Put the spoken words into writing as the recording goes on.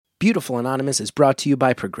Beautiful Anonymous is brought to you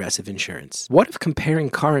by Progressive Insurance. What if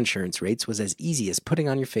comparing car insurance rates was as easy as putting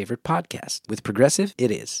on your favorite podcast? With Progressive,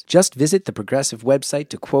 it is. Just visit the Progressive website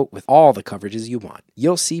to quote with all the coverages you want.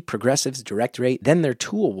 You'll see Progressive's direct rate, then their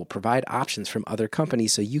tool will provide options from other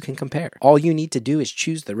companies so you can compare. All you need to do is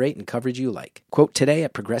choose the rate and coverage you like. Quote today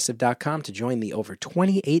at Progressive.com to join the over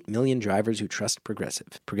 28 million drivers who trust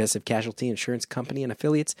Progressive. Progressive Casualty Insurance Company and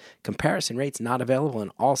Affiliates. Comparison rates not available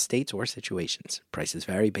in all states or situations. Prices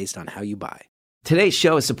vary based on how you buy. Today's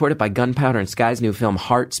show is supported by Gunpowder and Sky's new film,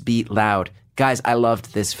 Hearts Beat Loud. Guys, I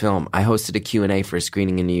loved this film. I hosted a Q&A for a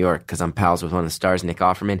screening in New York because I'm pals with one of the stars, Nick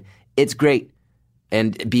Offerman. It's great.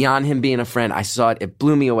 And beyond him being a friend, I saw it. It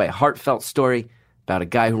blew me away. Heartfelt story about a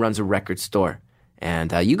guy who runs a record store.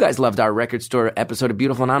 And you guys loved our record store episode of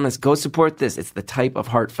Beautiful Anonymous. Go support this. It's the type of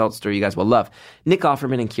heartfelt story you guys will love. Nick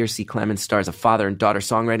Offerman and Kiersey Clemens stars a father and daughter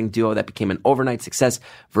songwriting duo that became an overnight success.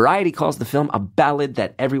 Variety calls the film a ballad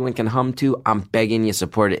that everyone can hum to. I'm begging you,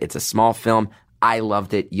 support it. It's a small film. I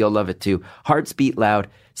loved it. You'll love it too. Hearts Beat Loud.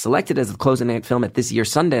 Selected as the closing night film at this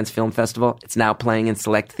year's Sundance Film Festival. It's now playing in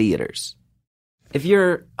select theaters. If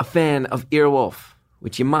you're a fan of Earwolf,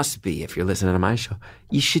 which you must be if you're listening to my show,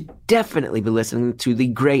 you should definitely be listening to the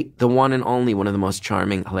great, the one and only, one of the most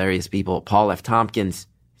charming, hilarious people, Paul F. Tompkins.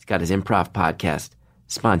 He's got his improv podcast,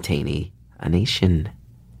 Spontanea Nation.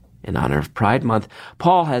 In honor of Pride Month,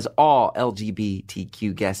 Paul has all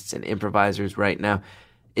LGBTQ guests and improvisers right now.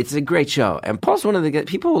 It's a great show. And Paul's one of the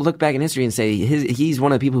people who look back in history and say he's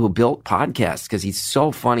one of the people who built podcasts because he's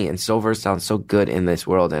so funny and so versatile and so good in this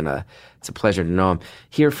world. And it's a pleasure to know him.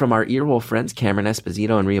 Hear from our Earwolf friends, Cameron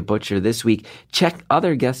Esposito and Rhea Butcher this week. Check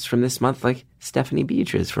other guests from this month like Stephanie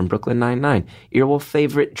Beatriz from Brooklyn Nine-Nine. Earwolf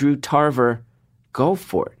favorite Drew Tarver. Go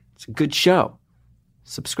for it. It's a good show.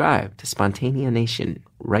 Subscribe to Spontanea Nation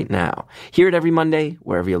right now. Hear it every Monday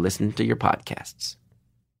wherever you listen to your podcasts.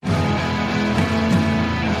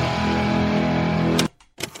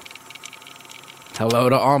 Hello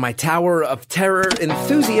to all my Tower of Terror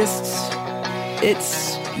enthusiasts.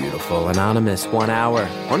 It's Beautiful Anonymous. 1 hour,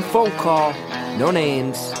 one phone call, no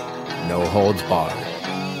names, no holds barred.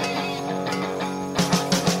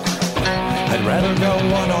 I'd rather go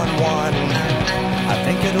one-on-one. I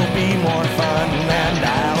think it'll be more fun, and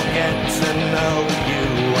I'll get to know you,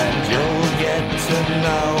 and you'll get to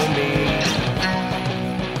know me.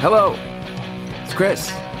 Hello, it's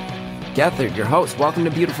Chris Gethard, your host. Welcome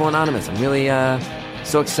to Beautiful Anonymous. I'm really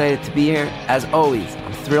so excited to be here. As always,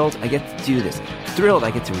 I'm thrilled I get to do this. Thrilled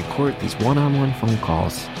I get to record these one-on-one phone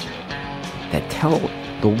calls that tell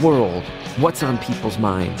the world what's on people's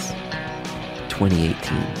minds.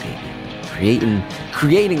 2018, baby.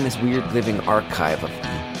 Creating this weird living archive of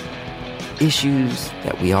the issues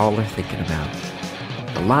that we all are thinking about.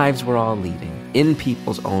 The lives we're all leading. In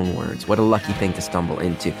people's own words. What a lucky thing to stumble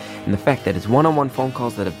into. And the fact that it's one-on-one phone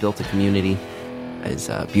calls that have built a community is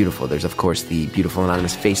beautiful. There's, of course, the Beautiful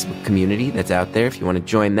Anonymous Facebook community that's out there. If you want to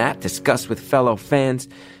join that, discuss with fellow fans,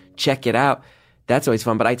 check it out. That's always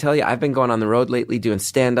fun. But I tell you, I've been going on the road lately doing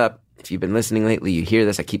stand-up. If you've been listening lately, you hear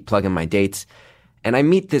this. I keep plugging my dates. And I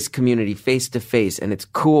meet this community face-to-face, and it's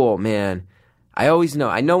cool, man. I always know.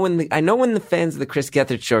 I know when the fans of the Chris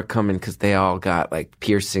Gethard show are coming because they all got like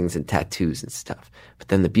piercings and tattoos and stuff. But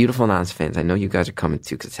then the Beautiful Anonymous fans, I know you guys are coming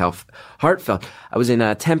too because it's heartfelt. I was in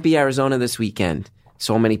Tempe, Arizona this weekend.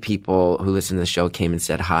 So many people who listen to the show came and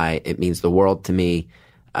said hi. It means the world to me.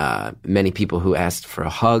 Many people who asked for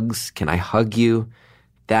hugs. Can I hug you?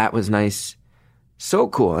 That was nice. So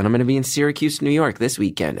cool. And I'm going to be in Syracuse, New York this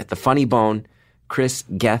weekend at the Funny Bone.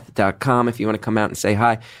 ChrisGeth.com if you want to come out and say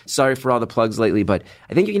hi. Sorry for all the plugs lately, but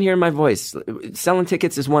I think you can hear my voice. Selling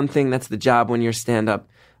tickets is one thing. That's the job when you're stand-up.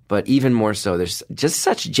 But even more so, there's just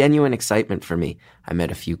such genuine excitement for me. I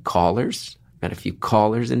met a few callers.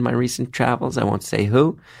 In my recent travels. I won't say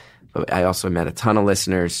who. But I also met a ton of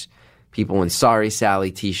listeners. People in Sorry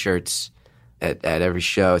Sally t-shirts at every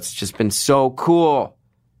show. It's just been so cool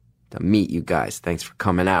to meet you guys. Thanks for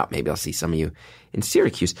coming out. Maybe I'll see some of you in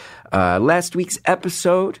Syracuse. Last week's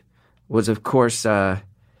episode was, of course,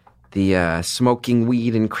 the smoking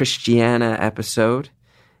weed in Christiana episode,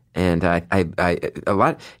 and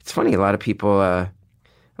it's funny. A lot of people.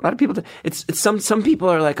 Some people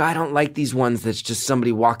are like, I don't like these ones that's just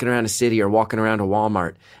somebody walking around a city or walking around a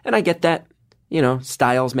Walmart, and I get that. You know,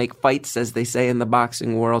 styles make fights, as they say in the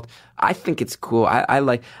boxing world. I think it's cool. I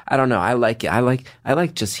like it. I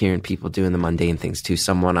like just hearing people doing the mundane things too.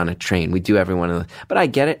 Someone on a train. We do every one of those. But I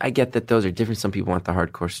get it. I get that those are different. Some people want the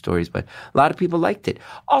hardcore stories, but a lot of people liked it.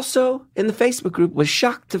 Also, in the Facebook group, was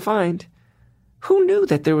shocked to find who knew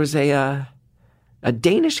that there was a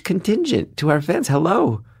Danish contingent to our fans.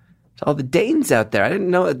 Hello. to all the Danes out there. I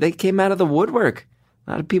didn't know they came out of the woodwork.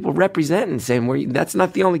 A lot of people representing, saying, that's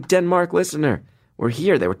not the only Denmark listener. We're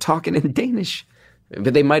here. They were talking in Danish.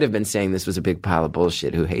 But they might have been saying this was a big pile of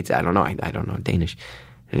bullshit. Who hates it? I don't know. I don't know Danish.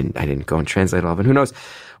 I didn't go and translate all of it. Who knows?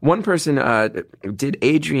 One person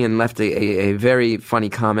Adrian left a very funny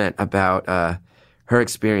comment about her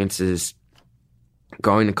experiences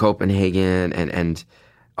going to Copenhagen and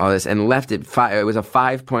all this, and left it it was a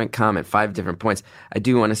 5-point comment, 5 different points. I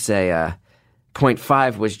do want to say point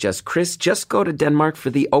 5 was just, Chris, just go to Denmark for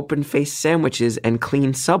the open-faced sandwiches and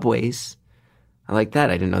clean subways. I like that.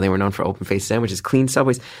 I didn't know they were known for open-faced sandwiches, clean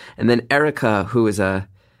subways. And then Erica, who is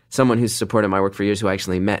someone who's supported my work for years, who I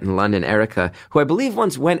actually met in London, Erica, who I believe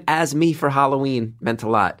once went as me for Halloween, meant a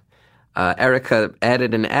lot. Erica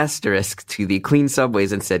added an asterisk to the clean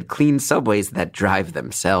subways and said, clean subways that drive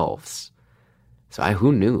themselves. So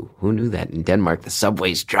who knew? Who knew that in Denmark the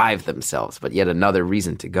subways drive themselves? But yet another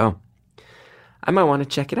reason to go. I might want to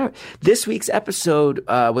check it out. This week's episode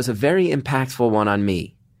was a very impactful one on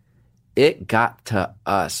me. It got to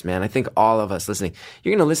us, man. I think all of us listening,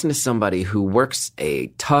 you're going to listen to somebody who works a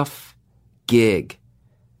tough gig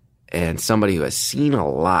and somebody who has seen a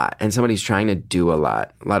lot and somebody who's trying to do a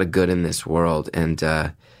lot of good in this world. And,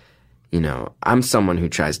 I'm someone who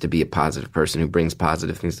tries to be a positive person, who brings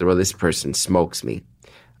positive things to the world. This person smokes me.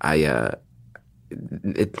 They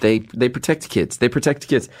protect kids. They protect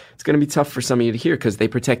kids. It's going to be tough for some of you to hear because they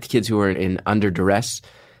protect kids who are under duress,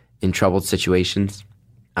 in troubled situations.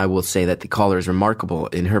 I will say that the caller is remarkable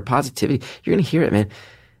in her positivity. You're going to hear it, man,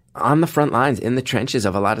 on the front lines, in the trenches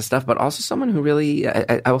of a lot of stuff, but also someone who really,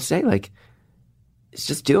 I will say, is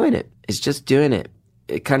just doing it. It's just doing it.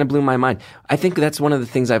 It kind of blew my mind. I think that's one of the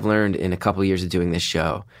things I've learned in a couple of years of doing this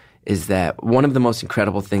show, is that one of the most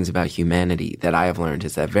incredible things about humanity that I have learned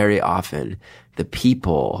is that very often the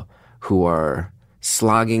people who are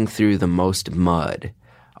slogging through the most mud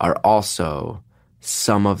are also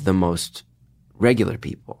some of the most regular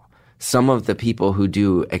people. Some of the people who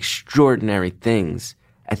do extraordinary things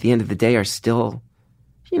at the end of the day are still,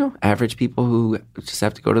 average people who just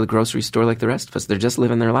have to go to the grocery store like the rest of us. They're just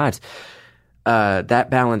living their lives. That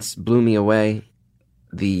balance blew me away.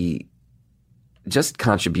 The just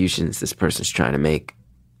contributions this person's trying to make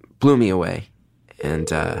blew me away. And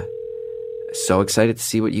so excited to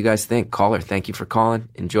see what you guys think. Caller, thank you for calling.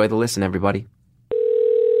 Enjoy the listen, everybody.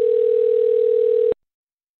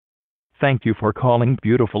 Thank you for calling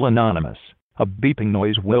Beautiful Anonymous. A beeping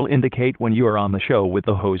noise will indicate when you are on the show with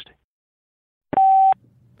the host.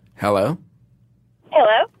 Hello?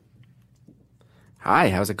 Hello?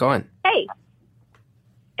 Hi, how's it going? Hey.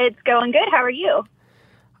 It's going good. How are you?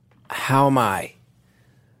 How am I?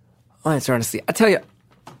 Well, answer honestly. I tell you,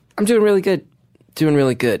 I'm doing really good. Doing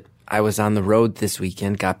really good. I was on the road this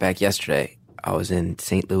weekend, got back yesterday. I was in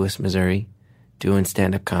St. Louis, Missouri, doing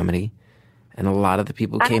stand-up comedy. And a lot of the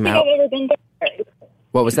people came out. I don't think I've ever been to Missouri.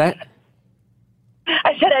 What was that?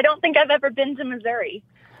 I said I don't think I've ever been to Missouri.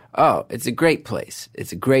 Oh, it's a great place.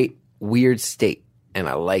 It's a great, weird state, and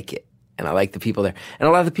I like it. And I like the people there. And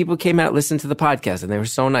a lot of the people came out, listened to the podcast, and they were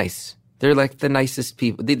so nice. They're like the nicest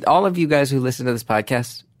people. All of you guys who listen to this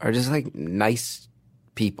podcast are just like nice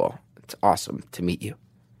people. It's awesome to meet you.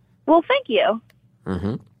 Well, thank you.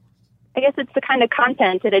 Mm-hmm. I guess it's the kind of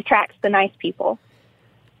content that attracts the nice people.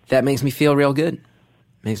 That makes me feel real good.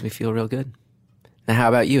 Makes me feel real good. Now, how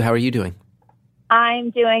about you? How are you doing? I'm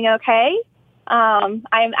doing okay. I'm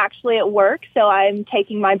actually at work, so I'm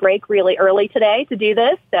taking my break really early today to do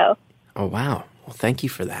this. So. Oh, wow. Well, thank you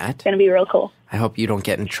for that. It's going to be real cool. I hope you don't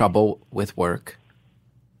get in trouble with work.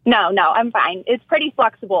 No, I'm fine. It's pretty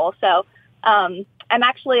flexible. So I'm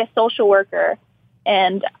actually a social worker,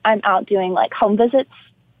 and I'm out doing home visits.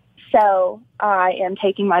 So I am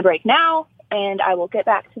taking my break now, and I will get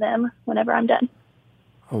back to them whenever I'm done.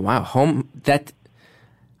 Oh, wow.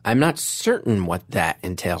 I'm not certain what that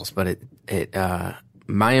entails, but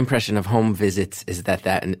my impression of home visits is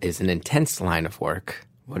that is an intense line of work,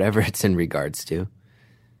 whatever it's in regards to.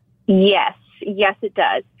 Yes, it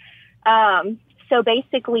does. So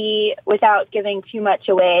basically, without giving too much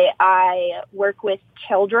away, I work with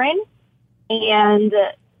children, and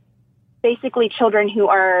basically children who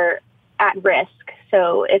are at risk.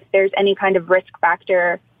 So if there's any kind of risk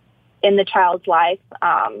factor in the child's life,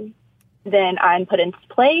 then I'm put into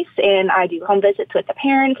place, and I do home visits with the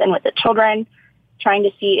parents and with the children, trying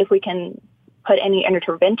to see if we can put any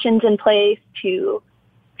interventions in place to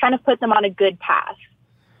kind of put them on a good path.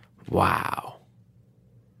 Wow.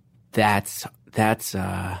 That's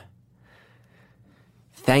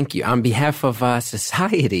thank you. On behalf of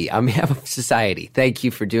society, thank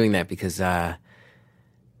you for doing that, because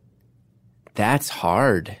that's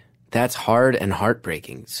hard That's hard and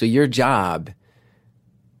heartbreaking. So your job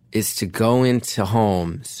is to go into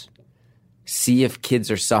homes, see if kids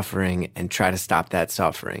are suffering, and try to stop that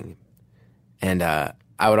suffering. And I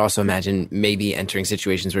would also imagine maybe entering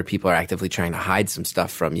situations where people are actively trying to hide some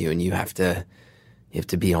stuff from you, and you have to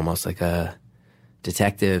be almost like a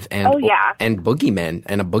detective and and boogeyman,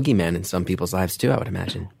 and a boogeyman in some people's lives too, I would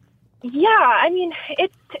imagine. Yeah, I mean,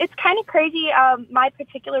 it's kind of crazy. My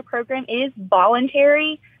particular program is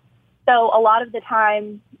voluntary. So a lot of the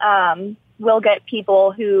time, we'll get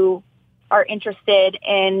people who are interested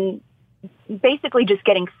in basically just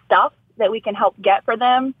getting stuff that we can help get for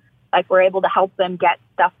them. Like we're able to help them get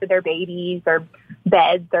stuff for their babies or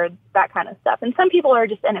beds or that kind of stuff. And some people are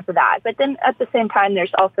just in it for that. But then at the same time,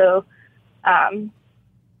 there's also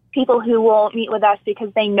people who will meet with us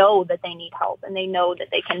because they know that they need help and they know that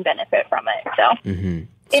they can benefit from it. So,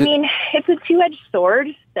 I mean, it's a two-edged sword.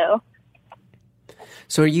 So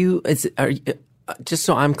are you just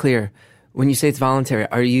so I'm clear, when you say it's voluntary,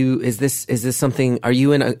 is this something, are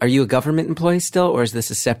you a government employee still, or is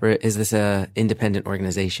this a independent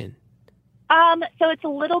organization? So it's a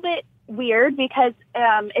little bit weird because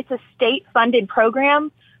it's a state-funded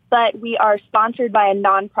program, but we are sponsored by a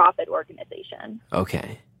nonprofit organization.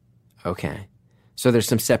 Okay. So there's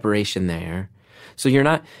some separation there. So you're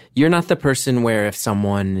not the person where if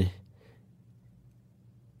someone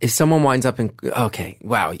winds up in, okay,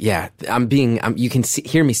 wow, yeah, you can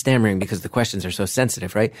hear me stammering because the questions are so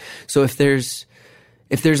sensitive, right? So if there's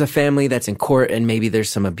a family that's in court and maybe there's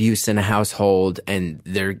some abuse in a household and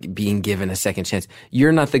they're being given a second chance,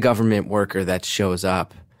 you're not the government worker that shows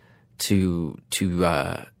up to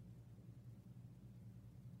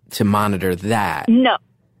monitor that. No.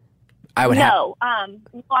 No,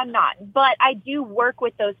 I'm not. But I do work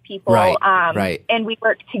with those people. Right. And we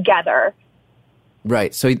work together.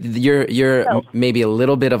 Right. So you're maybe a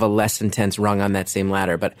little bit of a less intense rung on that same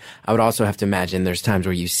ladder, but I would also have to imagine there's times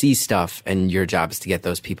where you see stuff and your job is to get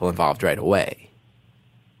those people involved right away.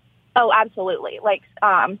 Oh, absolutely. Like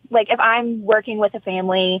if I'm working with a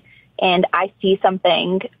family and I see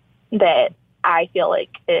something that I feel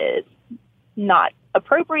like is not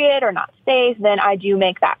appropriate or not safe, then I do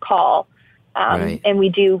make that call. Right. And we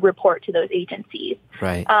do report to those agencies.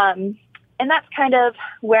 Right. And that's kind of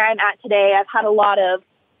where I'm at today. I've had a lot of,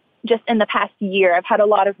 just in the past year, I've had a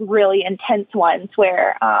lot of really intense ones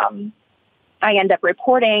where I end up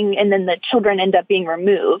reporting and then the children end up being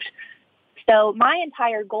removed. So my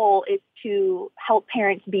entire goal is to help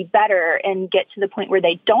parents be better and get to the point where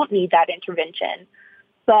they don't need that intervention.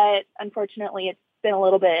 But unfortunately, it's been a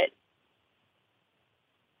little bit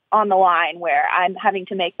on the line where I'm having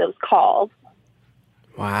to make those calls.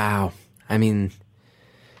 Wow. I mean,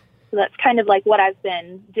 so that's kind of like what I've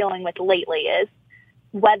been dealing with lately is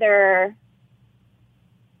whether,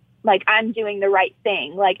 like, I'm doing the right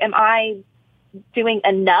thing. Like, am I doing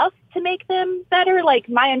enough to make them better? Like,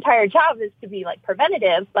 my entire job is to be, like,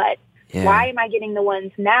 preventative, but why am I getting the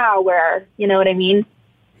ones now where, you know what I mean?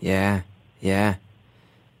 Yeah.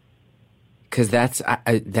 Because that's,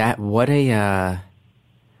 what an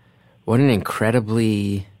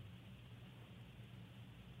incredibly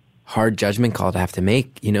hard judgment call to have to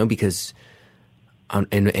make, you know, because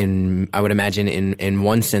in I would imagine in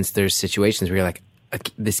one sense there's situations where you're like,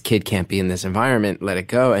 this kid can't be in this environment, let it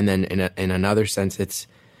go. And then in another sense it's,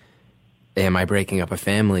 am I breaking up a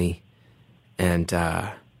family? And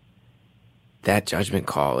that judgment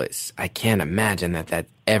call is, I can't imagine that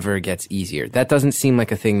ever gets easier. That doesn't seem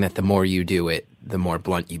like a thing that the more you do it, the more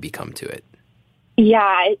blunt you become to it.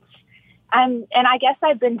 Yeah, and I guess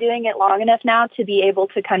I've been doing it long enough now to be able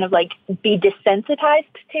to kind of like be desensitized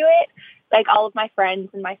to it. Like all of my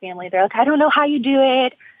friends and my family, they're like, I don't know how you do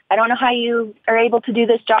it. I don't know how you are able to do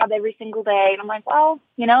this job every single day. And I'm like, well,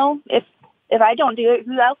 you know, if I don't do it,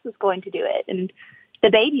 who else is going to do it? And the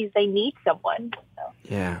babies, they need someone. So.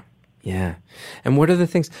 Yeah. And what are the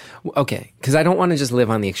things? Okay, because I don't want to just live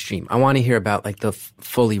on the extreme. I want to hear about like the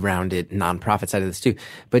fully rounded nonprofit side of this too.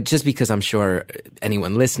 But just because I'm sure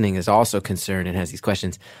anyone listening is also concerned and has these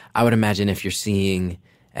questions, I would imagine if you're seeing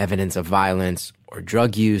evidence of violence or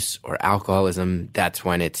drug use or alcoholism, that's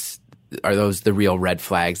when are those the real red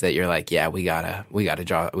flags that you're like, yeah, we gotta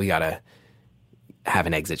have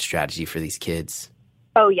an exit strategy for these kids?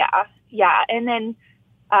 Oh yeah. And then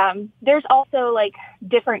there's also like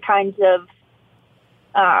different kinds of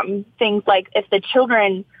things, like if the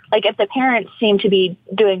children, like if the parents seem to be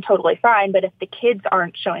doing totally fine, but if the kids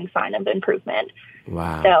aren't showing sign of improvement.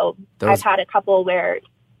 Wow. So I've had a couple where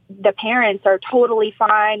the parents are totally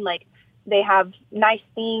fine, like they have nice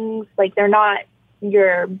things, like they're not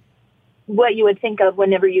your what you would think of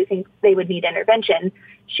whenever you think they would need intervention.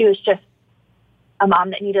 She was just a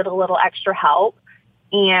mom that needed a little extra help,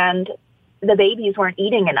 and the babies weren't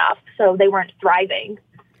eating enough, so they weren't thriving.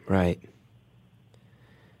 Right.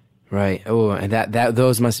 Oh, and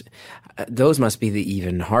those must be the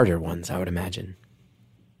even harder ones, I would imagine.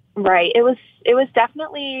 Right. It was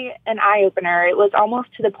definitely an eye opener. It was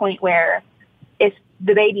almost to the point where if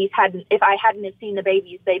I hadn't have seen the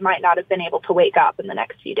babies, they might not have been able to wake up in the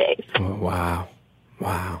next few days. Oh,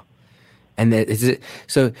 wow. And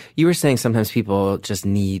so you were saying sometimes people just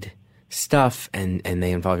need stuff and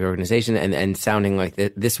they involve your organization and sounding like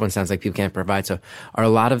this one sounds like people can't provide. So are a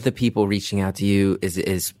lot of the people reaching out to you,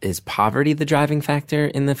 is poverty the driving factor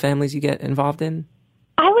in the families you get involved in?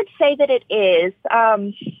 I would say that it is.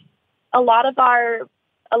 A lot of our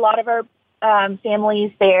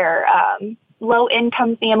families, they're low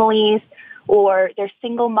income families, or they're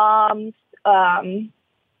single moms,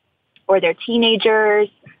 or they're teenagers.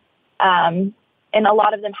 And a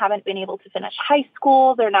lot of them haven't been able to finish high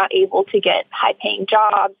school. They're not able to get high-paying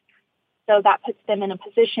jobs. So that puts them in a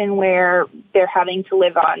position where they're having to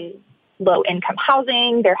live on low-income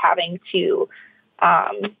housing. They're having to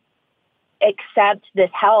accept this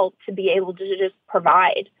help to be able to just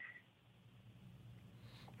provide.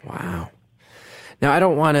 Wow. Now, I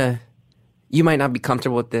don't want to... You might not be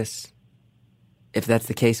comfortable with this. If that's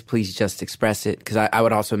the case, please just express it, because I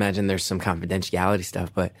would also imagine there's some confidentiality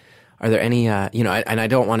stuff, but... Are there any, and I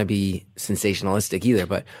don't want to be sensationalistic either,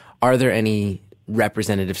 but are there any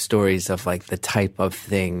representative stories of like the type of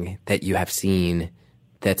thing that you have seen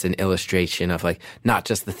that's an illustration of like not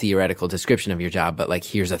just the theoretical description of your job, but like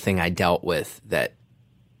here's a thing I dealt with that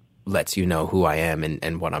lets you know who I am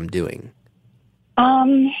and what I'm doing?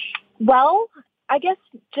 Well, I guess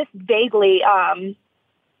just vaguely,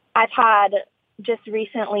 I've had just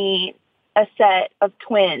recently a set of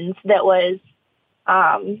twins that was,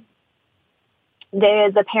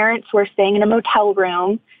 the parents were staying in a motel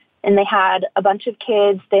room, and they had a bunch of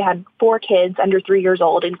kids. They had 4 kids under 3 years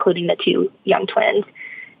old, including the 2 young twins.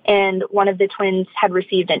 And one of the twins had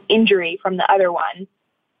received an injury from the other one,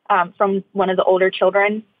 from one of the older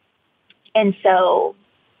children. And so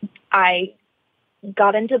I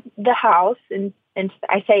got into the house, and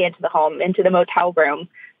I say into the home, into the motel room,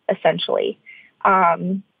 essentially,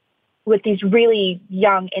 with these really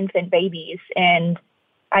young infant babies. And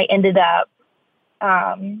I ended up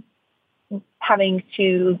having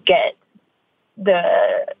to get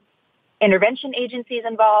the intervention agencies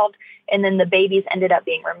involved, and then the babies ended up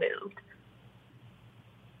being removed.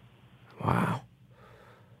 Wow.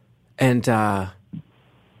 And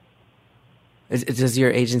does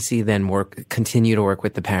your agency then continue to work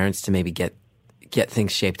with the parents to maybe get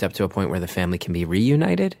things shaped up to a point where the family can be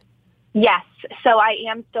reunited? Yes. So I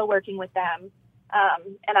am still working with them,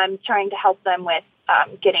 and I'm trying to help them with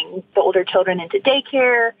getting the older children into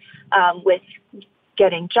daycare, with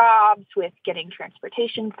getting jobs, with getting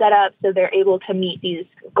transportation set up so they're able to meet these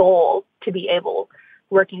goals to be able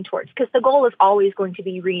working towards. Because the goal is always going to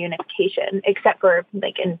be reunification, except for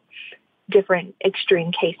like in different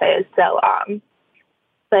extreme cases. So,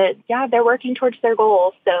 but yeah, they're working towards their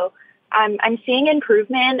goals. So I'm seeing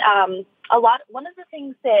improvement. One of the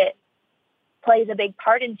things that plays a big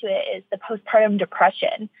part into it is the postpartum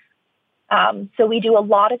depression. So we do a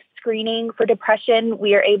lot of screening for depression.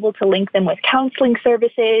 We are able to link them with counseling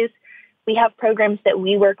services. We have programs that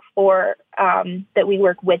we work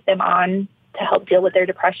with them on to help deal with their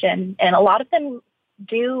depression. And a lot of them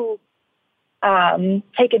do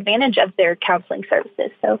take advantage of their counseling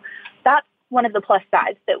services. So that's one of the plus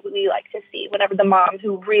sides that we like to see whenever the mom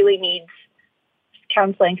who really needs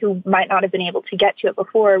counseling, who might not have been able to get to it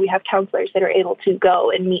before, we have counselors that are able to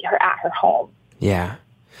go and meet her at her home. Yeah.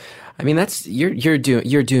 I mean, that's you're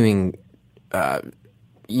doing.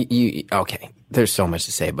 Okay. There's so much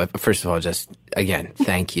to say, but first of all, just again,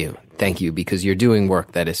 thank you, because you're doing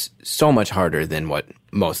work that is so much harder than what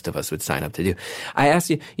most of us would sign up to do. I asked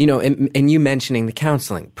you, and you mentioning the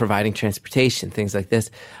counseling, providing transportation, things like this.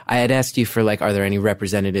 I had asked you for like, are there any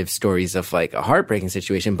representative stories of like a heartbreaking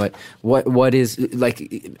situation? But what is like?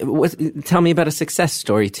 Tell me about a success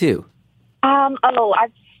story too.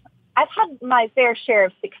 I've had my fair share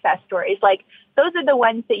of success stories. Like, those are the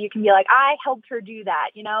ones that you can be like, I helped her do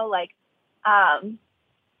that, like, I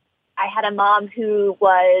had a mom who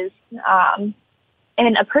was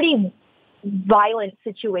in a pretty violent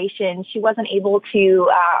situation. She wasn't able to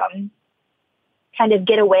kind of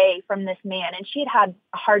get away from this man, and she had had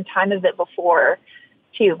a hard time of it before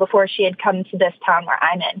she had come to this town where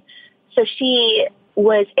I'm in. So she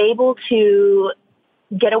was able to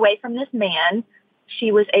get away from this man.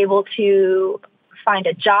 She was able to find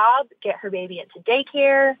a job, get her baby into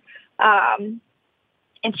daycare.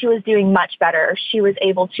 And she was doing much better. She was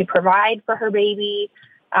able to provide for her baby,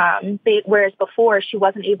 whereas before she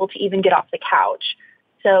wasn't able to even get off the couch.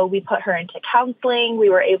 So we put her into counseling. We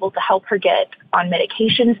were able to help her get on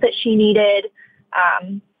medications that she needed.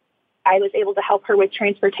 I was able to help her with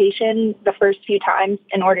transportation the first few times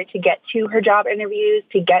in order to get to her job interviews,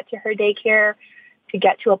 to get to her daycare, to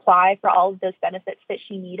get to apply for all of those benefits that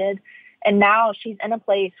she needed. And now she's in a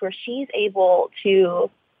place where she's able to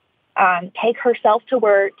take herself to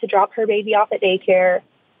work, to drop her baby off at daycare.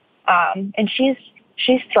 And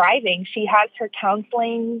she's thriving. She has her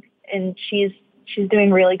counseling, and she's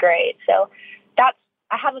doing really great. So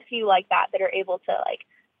I have a few like that are able to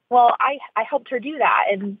I helped her do that.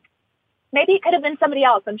 And maybe it could have been somebody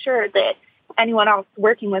else. I'm sure that anyone else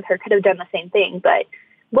working with her could have done the same thing. But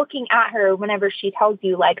looking at her whenever she tells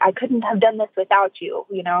you, I couldn't have done this without you,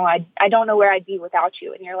 I don't know where I'd be without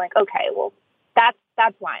you. And you're like, okay, well,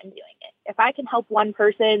 that's why I'm doing it. If I can help one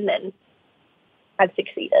person, then I've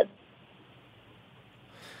succeeded.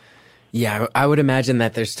 Yeah, I would imagine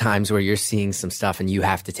that there's times where you're seeing some stuff and you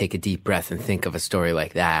have to take a deep breath and think of a story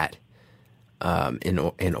like that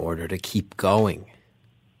in order to keep going.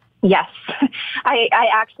 Yes. I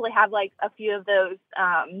actually have a few of those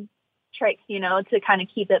tricks, to kind of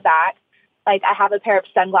keep it back. I have a pair of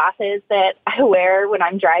sunglasses that I wear when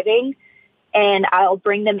I'm driving, and I'll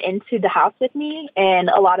bring them into the house with me. And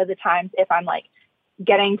a lot of the times if I'm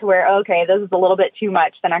getting to where, okay, this is a little bit too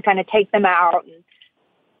much, then I kind of take them out and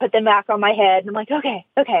put them back on my head. And I'm like, okay.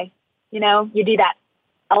 You do that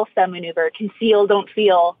Elsa maneuver, conceal, don't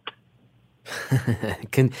feel.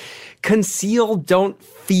 Conceal, don't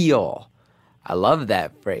feel. I love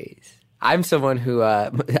that phrase. I'm someone who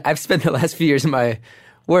I've spent the last few years in my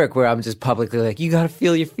work where I'm just publicly you got to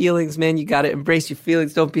feel your feelings, man. You got to embrace your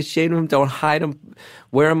feelings. Don't be ashamed of them. Don't hide them.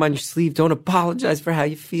 Wear them on your sleeve. Don't apologize for how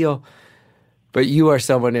you feel. But you are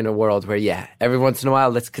someone in a world where, every once in a while,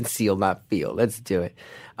 let's conceal, not feel. Let's do it.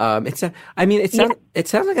 It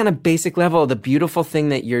sounds like on a basic level, the beautiful thing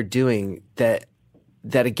that you're doing that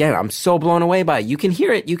again, I'm so blown away by. You can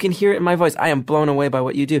hear it. You can hear it in my voice. I am blown away by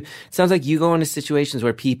what you do. It sounds like you go into situations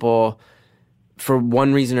where people, for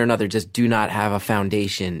one reason or another, just do not have a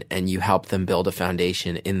foundation, and you help them build a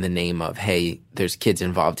foundation in the name of, hey, there's kids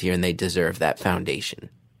involved here and they deserve that foundation.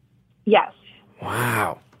 Yes.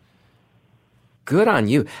 Wow. Good on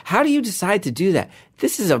you. How do you decide to do that?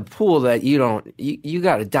 This is a pool that you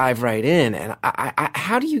got to dive right in. And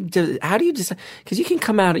how do you decide? Because you can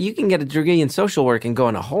come out, you can get a degree in social work and go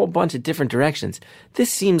in a whole bunch of different directions.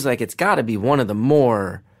 This seems like it's got to be one of the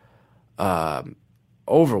more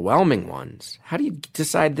overwhelming ones. How do you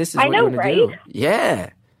decide this is what you're going to do? Yeah.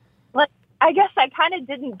 Well, I guess I kind of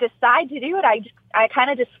didn't decide to do it. I kind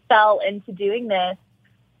of just fell into doing this.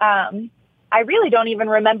 I really don't even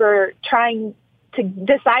remember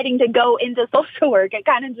deciding to go into social work. It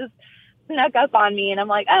kind of just snuck up on me, and I'm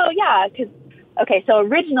like, oh yeah, so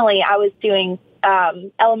originally I was doing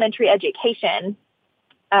elementary education.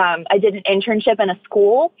 I did an internship in a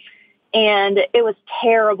school, and it was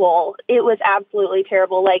terrible. It was absolutely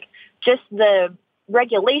terrible. Just the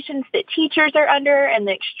regulations that teachers are under and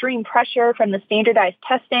the extreme pressure from the standardized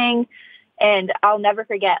testing. And I'll never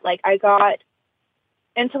forget, I got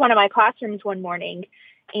into one of my classrooms one morning,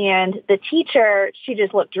 and the teacher, she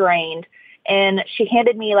just looked drained. And she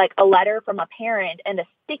handed me a letter from a parent and a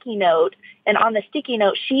sticky note. And on the sticky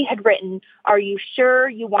note, she had written, "Are you sure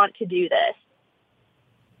you want to do this?"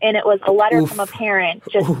 And it was a letter from a parent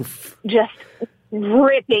just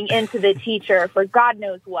ripping into the teacher for God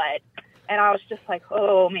knows what. And I was just like,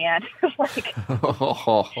 oh man,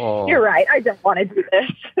 you're right. I don't want to do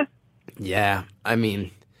this. Yeah. I mean,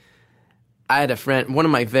 I had a friend, one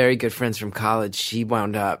of my very good friends from college. She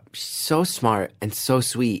wound up so smart and so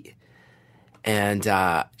sweet. And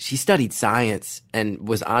she studied science and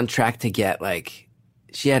was on track to get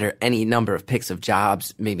she had any number of picks of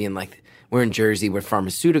jobs, maybe in we're in Jersey where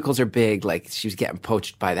pharmaceuticals are big. She was getting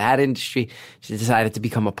poached by that industry. She decided to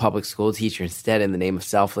become a public school teacher instead in the name of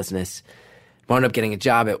selflessness. Wound up getting a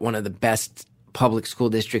job at one of the best public school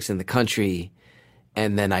districts in the country.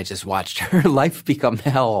 And then I just watched her life become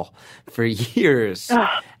hell for years.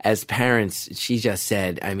 As parents, she just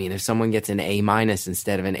said, I mean, if someone gets an A-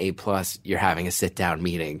 instead of an A+, you're having a sit-down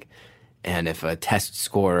meeting. And if a test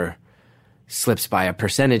score slips by a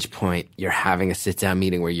percentage point, you're having a sit-down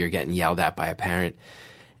meeting where you're getting yelled at by a parent.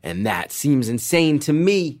 And that seems insane to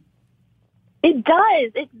me. It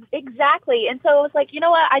does. Exactly. And so it was you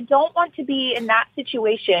know what? I don't want to be in that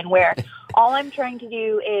situation where all I'm trying to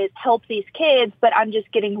do is help these kids, but I'm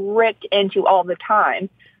just getting ripped into all the time.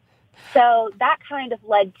 So that kind of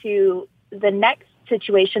led to the next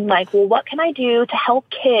situation, like, well, what can I do to help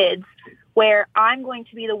kids where I'm going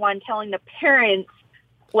to be the one telling the parents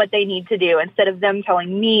what they need to do instead of them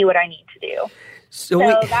telling me what I need to do. So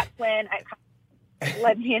that's when it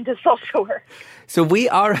led me into social work. So we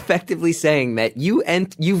are effectively saying that you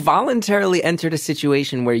voluntarily entered a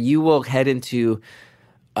situation where you will head into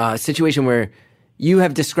a situation where you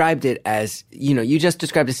have described it as, you just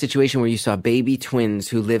described a situation where you saw baby twins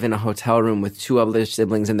who live in a hotel room with two other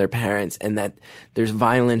siblings and their parents, and that there's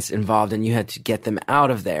violence involved and you had to get them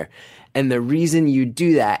out of there. And the reason you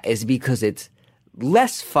do that is because it's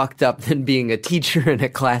less fucked up than being a teacher in a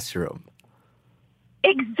classroom.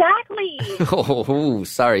 Exactly. Oh,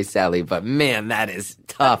 sorry, Sally, but man, that is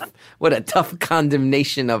tough. What a tough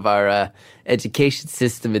condemnation of our education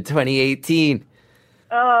system in 2018.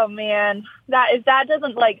 Oh man, that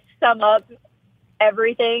doesn't sum up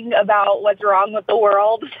everything about what's wrong with the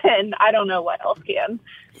world, and I don't know what else can.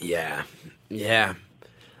 Yeah.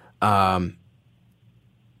 I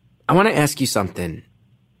want to ask you something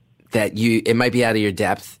that it might be out of your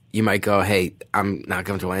depth. You might go, hey, I'm not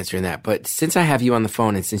comfortable answering that. But since I have you on the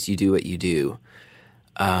phone and since you do what you do,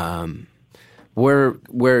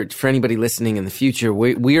 we're for anybody listening in the future,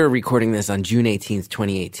 we are recording this on June 18th,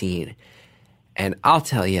 2018. And I'll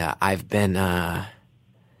tell you, I've been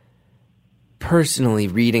personally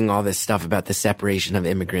reading all this stuff about the separation of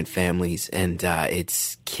immigrant families, and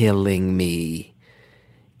it's killing me.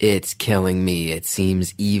 It's killing me. It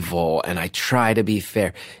seems evil, and I try to be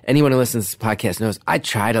fair. Anyone who listens to this podcast knows I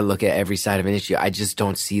try to look at every side of an issue. I just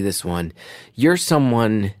don't see this one. You're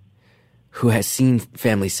someone who has seen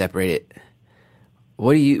families separated.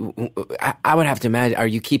 What do you, I would have to imagine, are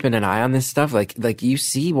you keeping an eye on this stuff? Like you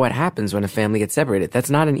see what happens when a family gets separated. That's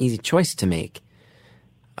not an easy choice to make.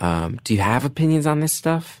 Do you have opinions on this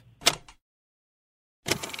stuff?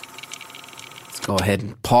 Let's go ahead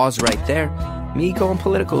and pause right there. Me going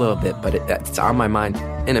political a little bit, but it's on my mind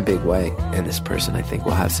in a big way. And this person, I think,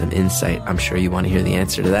 will have some insight. I'm sure you want to hear the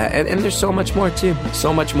answer to that. And there's so much more, too.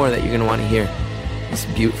 So much more that you're going to want to hear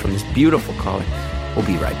from this beautiful caller. We'll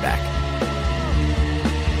be right back.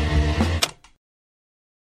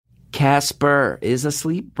 Casper is a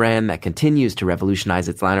sleep brand that continues to revolutionize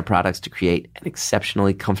its line of products to create an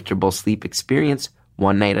exceptionally comfortable sleep experience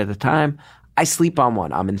one night at a time. I sleep on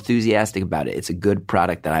one. I'm enthusiastic about it. It's a good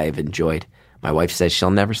product that I have enjoyed. My wife says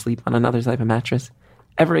she'll never sleep on another type of mattress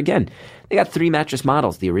ever again. They got 3 mattress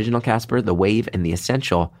models, the original Casper, the Wave, and the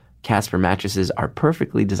Essential. Casper mattresses are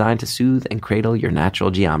perfectly designed to soothe and cradle your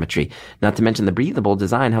natural geometry. Not to mention the breathable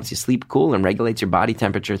design helps you sleep cool and regulates your body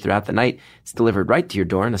temperature throughout the night. It's delivered right to your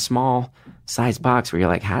door in a small size box where you're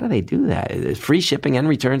like, how do they do that? It's free shipping and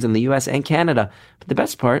returns in the US and Canada. But the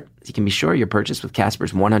best part is you can be sure your purchase with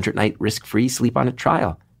Casper's 100-night risk-free sleep on it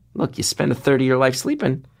trial. Look, you spend a third of your life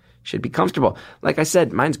sleeping. Should be comfortable. Like I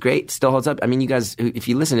said, mine's great. Still holds up. I mean, you guys, if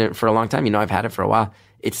you listen to it for a long time, you know I've had it for a while.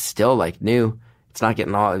 It's still new. It's not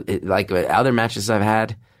getting like other mattresses I've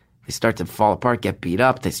had. They start to fall apart, get beat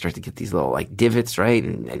up. They start to get these little divots, right?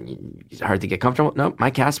 And it's hard to get comfortable. Nope,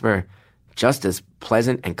 my Casper, just as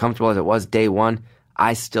pleasant and comfortable as it was day one.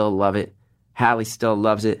 I still love it. Hallie still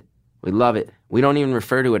loves it. We love it. We don't even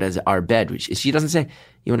refer to it as our bed. She doesn't say,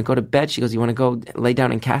 you want to go to bed? She goes, you want to go lay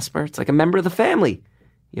down in Casper? It's like a member of the family.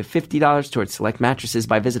 You have $50 towards select mattresses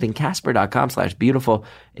by visiting casper.com/beautiful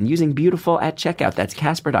and using beautiful at checkout. That's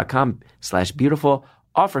casper.com/beautiful.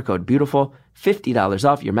 Offer code beautiful. $50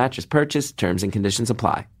 off your mattress purchase. Terms and conditions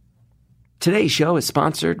apply. Today's show is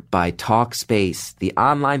sponsored by Talkspace, the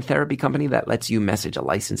online therapy company that lets you message a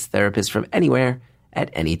licensed therapist from anywhere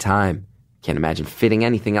at any time. Can't imagine fitting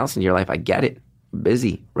anything else in your life. I get it.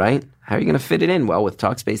 Busy, right? How are you going to fit it in? Well, with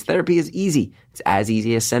Talkspace, therapy is easy. It's as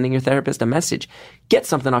easy as sending your therapist a message. Get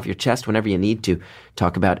something off your chest whenever you need to.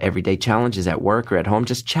 Talk about everyday challenges at work or at home.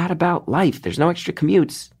 Just chat about life. There's no extra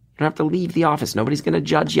commutes. You don't have to leave the office. Nobody's going to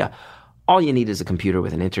judge you. All you need is a computer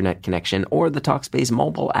with an internet connection or the Talkspace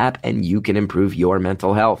mobile app, and you can improve your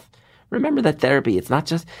mental health. Remember that therapy, it's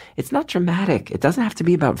not dramatic. It doesn't have to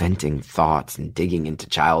be about venting thoughts and digging into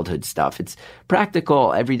childhood stuff. It's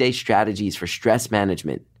practical, everyday strategies for stress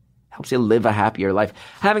management. Helps you live a happier life.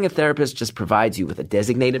 Having a therapist just provides you with a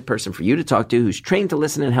designated person for you to talk to who's trained to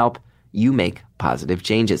listen and help you make positive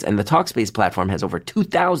changes. And the Talkspace platform has over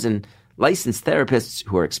 2,000 licensed therapists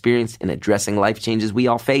who are experienced in addressing life changes we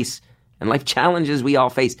all face and life challenges we all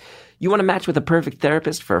face. You want to match with a perfect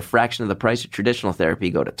therapist for a fraction of the price of traditional therapy?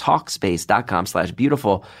 Go to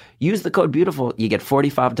Talkspace.com/beautiful. Use the code beautiful. You get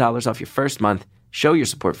 $45 off your first month. Show your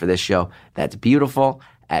support for this show. That's beautiful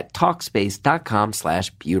at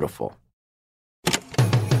Talkspace.com/beautiful.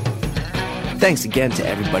 thanks again to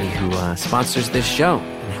everybody who sponsors this show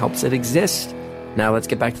and helps it exist. Now let's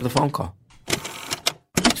get back to the phone call.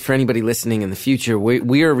 For anybody listening in the future,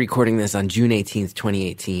 we are recording this on June 18th,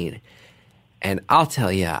 2018. And I'll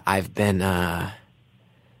tell you, I've been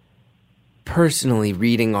personally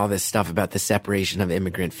reading all this stuff about the separation of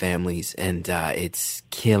immigrant families, and it's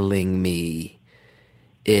killing me.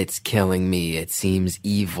 It's killing me. It seems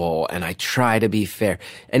evil, and I try to be fair.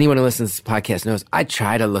 Anyone who listens to this podcast knows I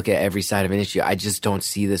try to look at every side of an issue. I just don't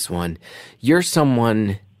see this one. You're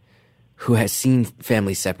someone who has seen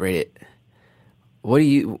families separated. What do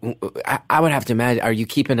you, I would have to imagine, are you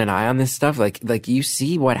keeping an eye on this stuff? Like you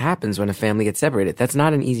see what happens when a family gets separated. That's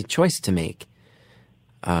not an easy choice to make.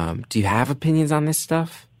 Do you have opinions on this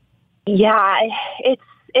stuff? Yeah,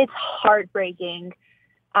 it's heartbreaking.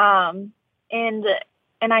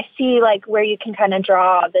 And I see like where you can kind of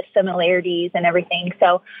draw the similarities and everything.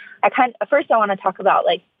 So first I want to talk about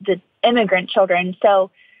like the immigrant children.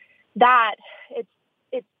 So that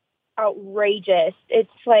it's outrageous.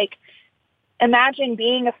 It's like, imagine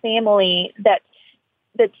being a family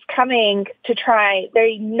that's coming to try,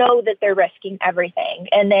 they know that they're risking everything.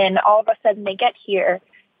 And then all of a sudden they get here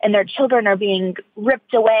and their children are being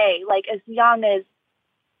ripped away, like as young as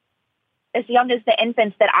the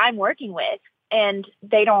infants that I'm working with. And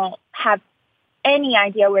they don't have any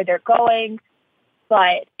idea where they're going,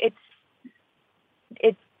 but it's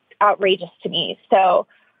outrageous to me. So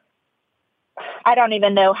I don't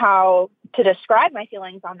even know how to describe my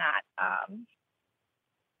feelings on that.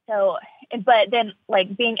 But then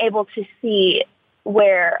like being able to see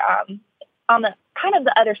where, on the kind of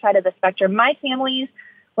the other side of the spectrum, my families,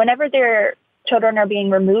 whenever their children are being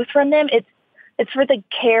removed from them, it's for the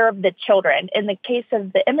care of the children. In the case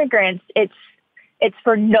of the immigrants, it's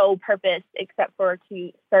for no purpose except for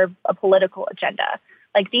to serve a political agenda.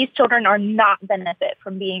 Like these children are not benefit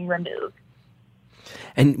from being removed.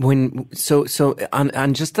 And so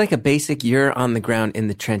on just like a basic, you're on the ground in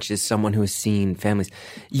the trenches, someone who has seen families.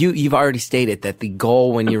 You've already stated that the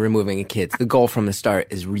goal when you're removing a kid, the goal from the start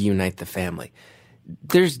is reunite the family.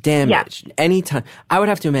 There's damage. Yeah. Anytime. I would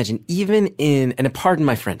have to imagine, even in, and pardon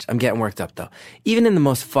my French, I'm getting worked up though, even in the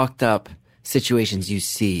most fucked up situations you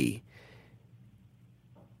see,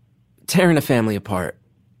 tearing a family apart,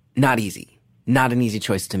 not easy. Not an easy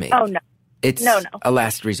choice to make. Oh, no. It's a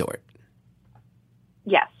last resort.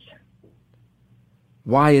 Yes.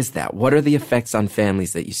 Why is that? What are the effects on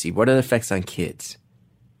families that you see? What are the effects on kids?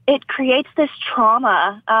 It creates this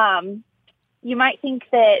trauma. You might think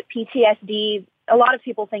that PTSD, a lot of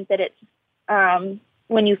people think that it's,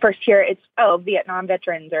 when you first hear it, it's, Vietnam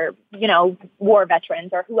veterans or, war veterans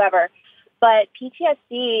or whoever. But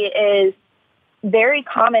PTSD is very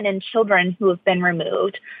common in children who have been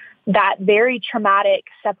removed. That very traumatic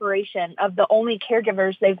separation of the only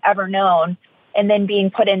caregivers they've ever known, and then being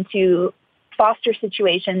put into foster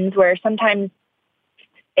situations where sometimes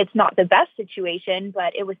it's not the best situation,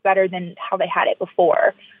 but it was better than how they had it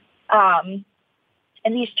before. And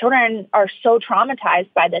these children are so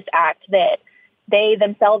traumatized by this act that they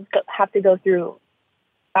themselves have to go through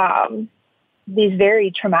these very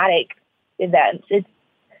traumatic events.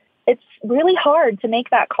 It's really hard to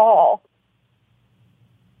make that call.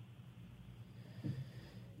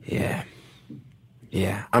 Yeah.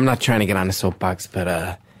 I'm not trying to get on a soapbox,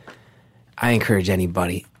 but I encourage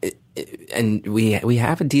anybody, and we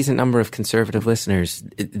have a decent number of conservative listeners.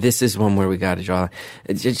 This is one where we got to draw,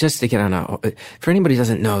 just to get on for anybody who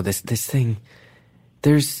doesn't know this thing.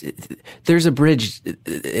 There's a bridge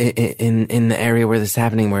in the area where this is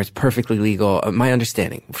happening where it's perfectly legal. My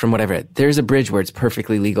understanding, from what I've read, there's a bridge where it's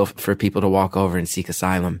perfectly legal for people to walk over and seek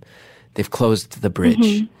asylum. They've closed the bridge.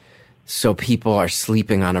 Mm-hmm. So people are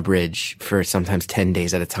sleeping on a bridge for sometimes 10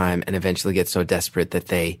 days at a time and eventually get so desperate that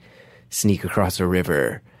they sneak across a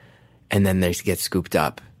river and then they get scooped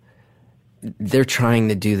up. They're trying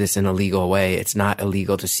to do this in a legal way. It's not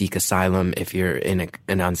illegal to seek asylum if you're in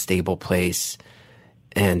an unstable place.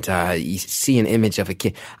 And you see an image of a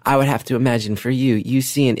kid. I would have to imagine for you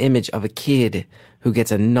see an image of a kid who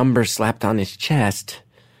gets a number slapped on his chest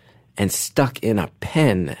and stuck in a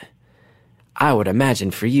pen. I would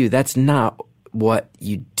imagine for you, that's not what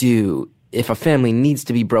you do. If a family needs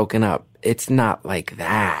to be broken up, it's not like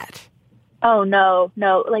that. Oh, no.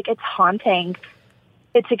 Like, it's haunting.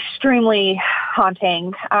 It's extremely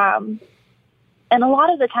haunting. And a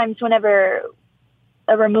lot of the times whenever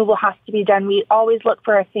a removal has to be done, we always look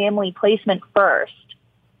for a family placement first.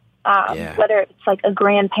 Whether it's like a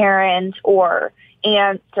grandparent or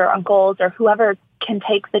aunts or uncles or whoever can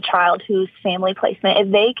take the child whose family placement.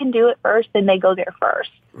 If they can do it first, then they go there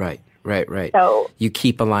first. Right. So you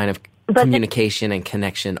keep a line of communication and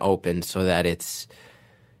connection open so that it's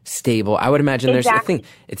stable. I would imagine there's a thing.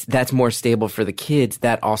 That's more stable for the kids.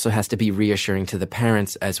 That also has to be reassuring to the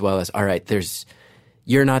parents as well as, all right,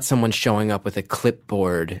 you're not someone showing up with a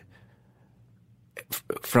clipboard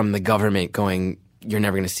from the government going, you're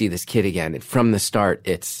never going to see this kid again. From the start,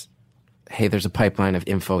 it's, hey, there's a pipeline of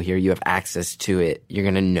info here. You have access to it. You're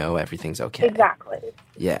going to know everything's okay. Exactly.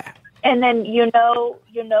 Yeah. And then you know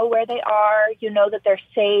where they are. You know that they're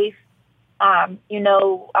safe.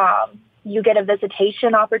 You get a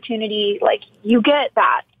visitation opportunity. Like, you get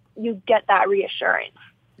that reassurance.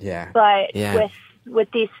 Yeah. But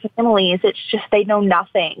with these families, it's just they know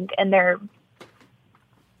nothing, and they're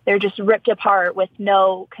just ripped apart with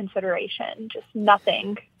no consideration, just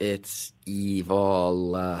nothing. It's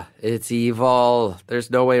evil. It's evil.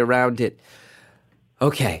 There's no way around it.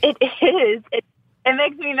 Okay. It is. It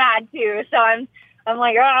makes me mad too. So I'm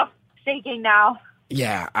like, shaking now.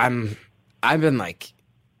 Yeah, I've been like,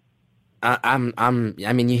 I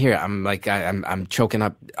mean, you hear it. I'm choking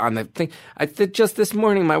up on the thing. Just this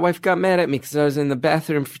morning, my wife got mad at me because I was in the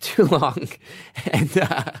bathroom for too long. And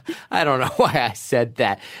I don't know why I said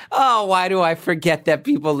that. Oh, why do I forget that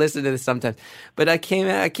people listen to this sometimes? But I came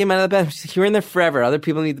out of the bathroom. She's like, you're in there forever. Other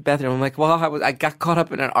people need the bathroom. I'm like, well, I got caught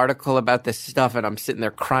up in an article about this stuff, and I'm sitting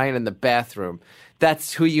there crying in the bathroom.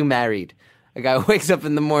 That's who you married. A guy wakes up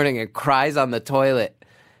in the morning and cries on the toilet.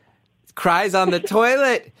 Cries on the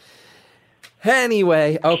toilet.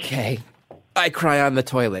 Anyway, okay. I cry on the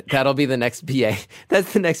toilet. That'll be the next BA.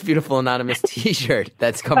 That's the next Beautiful Anonymous t-shirt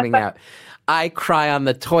that's coming out. I cry on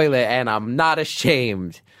the toilet and I'm not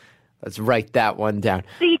ashamed. Let's write that one down.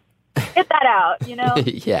 See, get that out,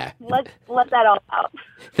 Yeah. Let that all out.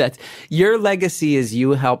 That's your legacy is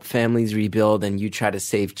you help families rebuild and you try to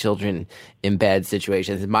save children in bad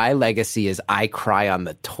situations. My legacy is I cry on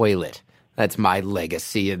the toilet. That's my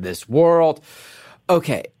legacy in this world.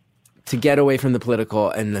 Okay. To get away from the political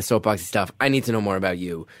and the soapboxy stuff, I need to know more about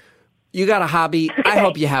you. You got a hobby? Okay. I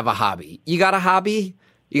hope you have a hobby. You got a hobby?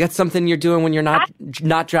 You got something you're doing when you're not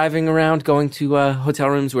driving around, going to hotel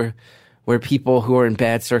rooms where people who are in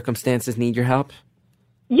bad circumstances need your help?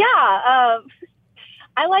 Yeah.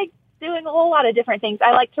 I like doing a whole lot of different things.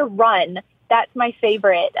 I like to run. That's my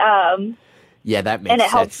favorite. Yeah, that makes sense. And it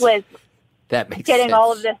helps with getting sense.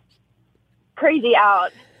 all of this crazy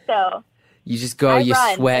out. So you just go, you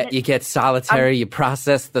sweat, you get solitary, you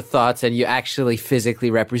process the thoughts, and you actually physically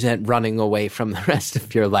represent running away from the rest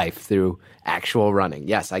of your life through actual running.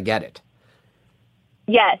 Yes, I get it.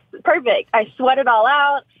 Yes, perfect. I sweat it all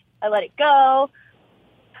out. I let it go.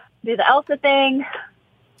 Do the Elsa thing.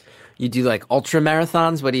 You do like ultra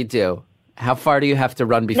marathons? What do you do? How far do you have to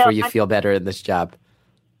run before you feel better in this job?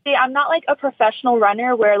 See, I'm not like a professional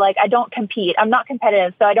runner where like I don't compete. I'm not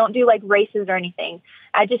competitive, so I don't do like races or anything.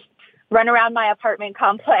 I just run around my apartment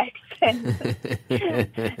complex and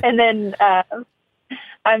and then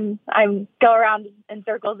I'm go around in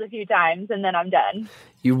circles a few times and then I'm done.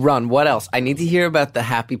 You run. What else? I need to hear about the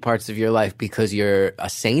happy parts of your life because you're a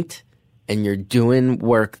saint and you're doing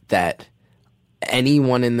work that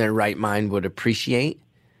anyone in their right mind would appreciate.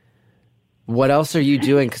 What else are you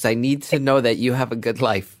doing? Because I need to know that you have a good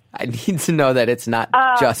life. I need to know that it's not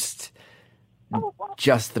just the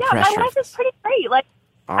pressure. My life is pretty great. Like,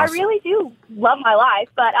 awesome. I really do love my life,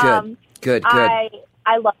 but good. I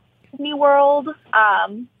love Disney World.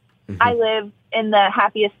 I live in the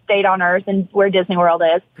happiest state on earth, and where Disney World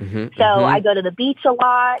is. I go to the beach a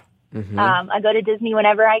lot. I go to Disney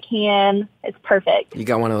whenever I can. It's perfect. You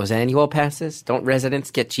got one of those annual passes? Don't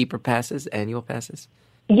residents get cheaper passes, annual passes?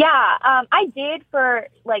 Yeah, I did for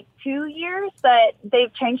like 2 years, but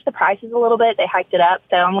they've changed the prices a little bit. They hiked it up,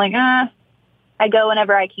 so I'm like, I go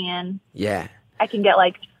whenever I can. Yeah. I can get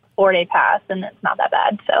like 4-day pass, and it's not that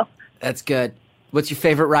bad. So that's good. What's your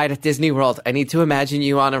favorite ride at Disney World? I need to imagine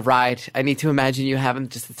you on a ride. I need to imagine you having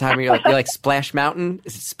just the time where you're like Splash Mountain.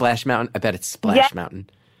 Is it Splash Mountain? I bet it's Splash Mountain.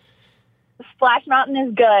 Splash Mountain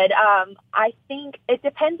is good. I think it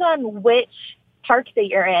depends on which park that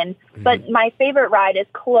you're in, but my favorite ride is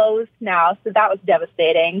closed now, so that was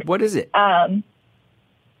devastating. What is it?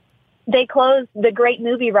 They closed the Great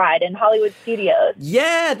Movie Ride in Hollywood Studios.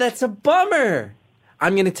 Yeah, that's a bummer.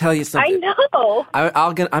 I'm going to tell you something. I know.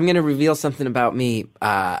 I'm going to reveal something about me.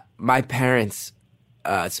 My parents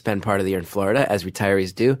spend part of the year in Florida, as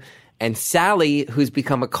retirees do. And Sally, who's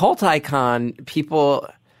become a cult icon,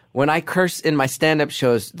 when I curse in my stand-up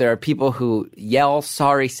shows, there are people who yell,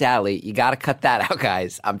 "Sorry, Sally." You got to cut that out,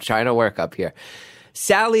 guys. I'm trying to work up here.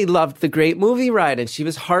 Sally loved the Great Movie Ride, and she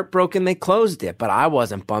was heartbroken they closed it. But I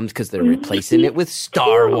wasn't bummed because they're replacing it with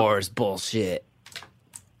Star Wars bullshit.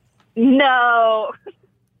 No.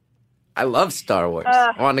 I love Star Wars.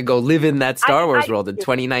 I want to go live in that Star Wars world in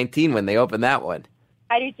 2019 when they open that one.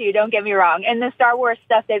 I do too, don't get me wrong. And the Star Wars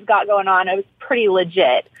stuff they've got going on, it was pretty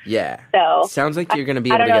legit. Yeah. So sounds like you're going to be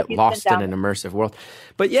able to get lost in an immersive world.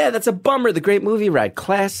 But yeah, that's a bummer. The Great Movie Ride.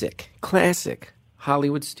 Classic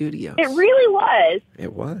Hollywood Studios. It really was.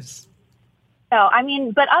 It was. So, I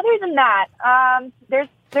mean, but other than that, there's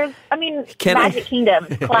Magic Kingdom.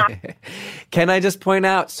 Can I just point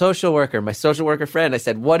out, my social worker friend, I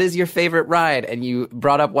said, what is your favorite ride? And you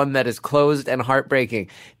brought up one that is closed and heartbreaking.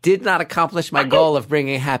 Did not accomplish my goal of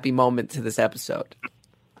bringing a happy moment to this episode.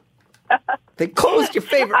 They closed your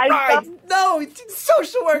favorite ride. No,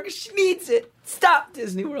 social worker, she needs it. Stop,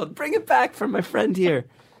 Disney World. Bring it back for my friend here.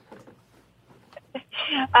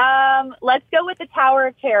 Let's go with the Tower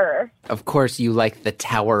of Terror. Of course you like the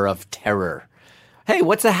Tower of Terror. Hey,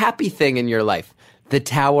 what's a happy thing in your life? The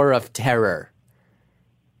Tower of Terror.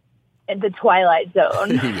 The Twilight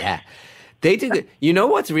Zone. Yeah. They did it. You know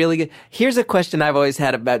what's really good? Here's a question I've always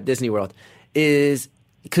had about Disney World is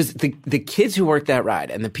because the kids who work that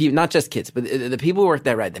ride and the people, not just kids, but the people who work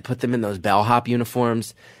that ride, they put them in those bellhop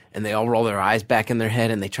uniforms and they all roll their eyes back in their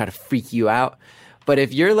head and they try to freak you out. But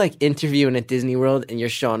if you're like interviewing at Disney World and you're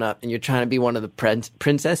showing up and you're trying to be one of the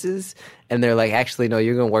princesses and they're like, actually, no,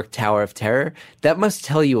 you're going to work Tower of Terror, that must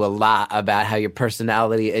tell you a lot about how your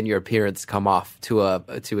personality and your appearance come off to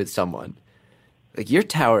someone. Like your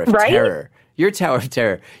Tower of Terror. Your Tower of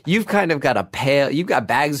Terror. You've kind of got you've got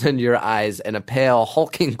bags under your eyes and a pale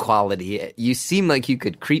hulking quality. You seem like you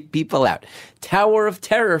could creep people out. Tower of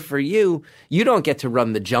Terror for you. You don't get to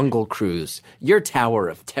run the Jungle Cruise. You're Tower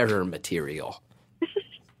of Terror material.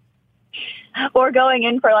 Or going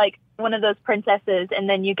in for like one of those princesses and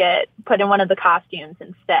then you get put in one of the costumes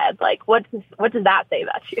instead. Like what does that say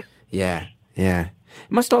about you? Yeah. It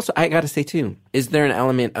must also, I got to say too, is there an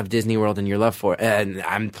element of Disney World in your love for it? And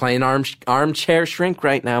I'm playing armchair shrink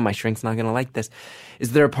right now. My shrink's not going to like this.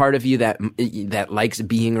 Is there a part of you that likes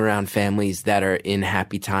being around families that are in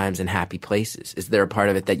happy times and happy places? Is there a part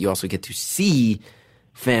of it that you also get to see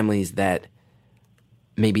families that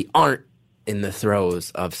maybe aren't in the throes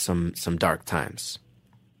of some dark times?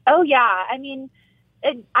 Oh yeah, I mean,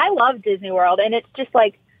 I love Disney World, and it's just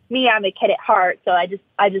like me. I'm a kid at heart, so I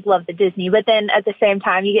just love the Disney. But then at the same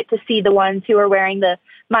time, you get to see the ones who are wearing the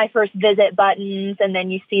My First Visit buttons, and then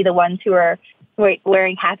you see the ones who are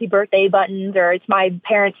wearing Happy Birthday buttons, or it's my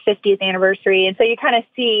parents' 50th anniversary, and so you kind of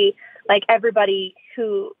see like everybody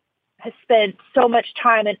who has spent so much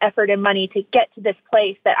time and effort and money to get to this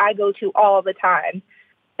place that I go to all the time.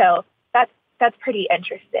 So that's pretty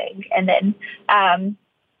interesting. And then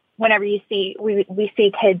whenever you see we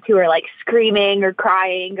see kids who are like screaming or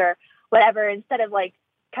crying or whatever, instead of like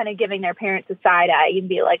kind of giving their parents a side eye, you can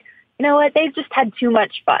be like, you know what, they've just had too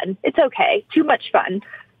much fun. It's okay. Too much fun.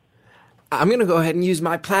 I'm going to go ahead and use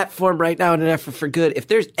my platform right now in an effort for good. If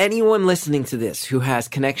there's anyone listening to this who has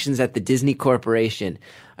connections at the Disney Corporation,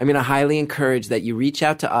 I'm going to highly encourage that you reach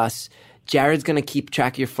out to us. Jared's going to keep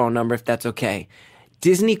track of your phone number if that's okay.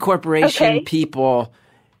 Disney Corporation people,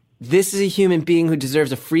 this is a human being who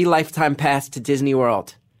deserves a free lifetime pass to Disney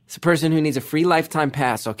World. It's a person who needs a free lifetime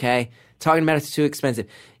pass, okay? Talking about it's too expensive.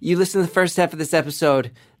 You listen to the first half of this episode,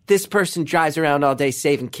 this person drives around all day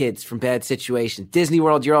saving kids from bad situations. Disney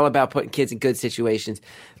World, you're all about putting kids in good situations.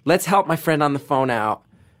 Let's help my friend on the phone out.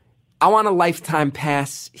 I want a lifetime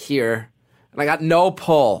pass here, and I got no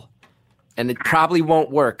pull. And it probably won't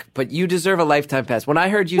work, but you deserve a lifetime pass. When I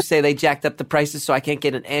heard you say they jacked up the prices so I can't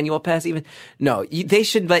get an annual pass even, no, they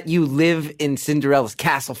should let you live in Cinderella's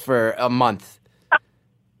castle for a month.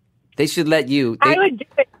 They should let you. I would do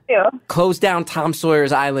it too. Close down Tom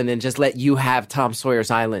Sawyer's Island and just let you have Tom Sawyer's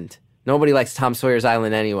Island. Nobody likes Tom Sawyer's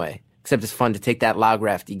Island anyway, except it's fun to take that log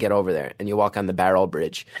raft, you get over there, and you walk on the Barrel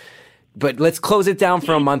Bridge. But let's close it down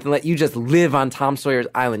for a month and let you just live on Tom Sawyer's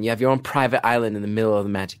Island. You have your own private island in the middle of the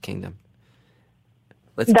Magic Kingdom.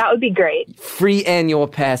 That would be great. Free annual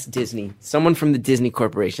pass Disney. Someone from the Disney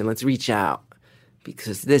Corporation. Let's reach out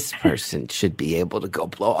because this person should be able to go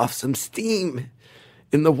blow off some steam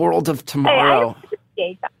in the world of tomorrow. Hey, I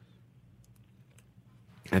appreciate that.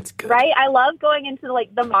 That's good. Right? I love going into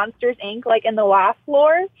like the Monsters, Inc., like in the last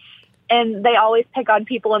floor, and they always pick on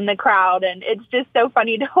people in the crowd, and it's just so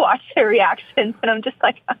funny to watch their reactions, and I'm just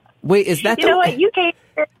like, wait, is that you know what? You came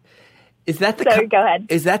here. Is that the go ahead.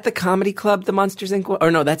 Is that the comedy club, the Monsters Inc.?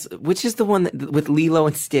 Or no, which is the one with Lilo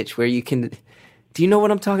and Stitch where you can, do you know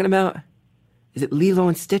what I'm talking about? Is it Lilo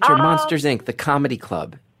and Stitch or Monsters Inc., the comedy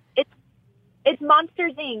club? It's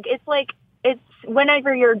Monsters Inc. It's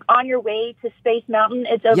whenever you're on your way to Space Mountain,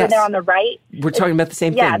 it's over there on the right. We're talking about the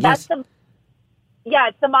same thing. Yeah,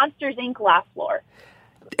 it's the Monsters Inc. last floor.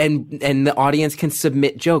 And the audience can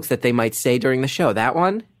submit jokes that they might say during the show. That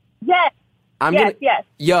one? Yes. Yes.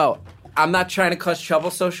 Yo, I'm not trying to cause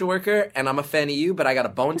trouble, social worker, and I'm a fan of you, but I got a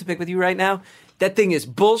bone to pick with you right now. That thing is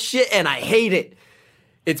bullshit, and I hate it.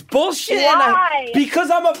 It's bullshit. Why?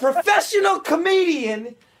 Because I'm a professional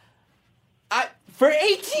comedian. For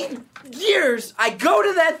 18 years, I go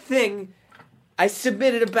to that thing. I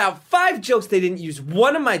submitted about 5 jokes. They didn't use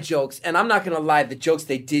one of my jokes, and I'm not going to lie, the jokes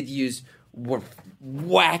they did use were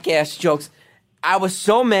whack-ass jokes. I was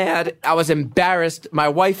so mad. I was embarrassed. My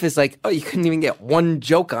wife is like, oh, you couldn't even get one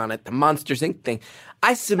joke on it, the Monsters, Inc. thing.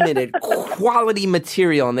 I submitted quality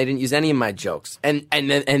material, and they didn't use any of my jokes. And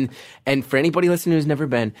for anybody listening who's never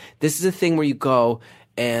been, this is a thing where you go,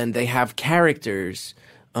 and they have characters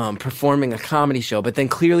performing a comedy show, but then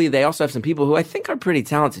clearly they also have some people who I think are pretty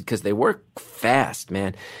talented because they work fast,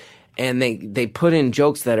 man. And they put in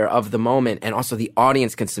jokes that are of the moment, and also the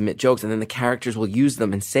audience can submit jokes, and then the characters will use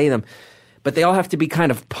them and say them. But they all have to be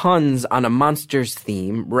kind of puns on a Monsters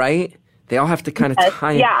theme, right? They all have to kind of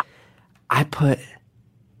tie in. Yeah. I put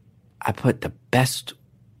the best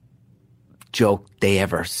joke they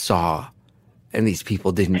ever saw, and these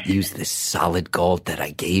people didn't use this solid gold that I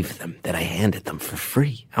gave them, that I handed them for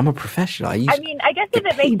free. I'm a professional. I guess if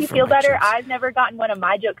it makes you feel better, I've never gotten one of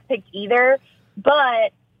my jokes picked either,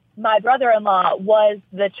 but my brother-in-law was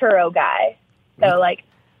the churro guy. So, like,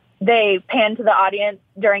 they pan to the audience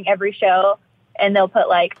during every show, and they'll put,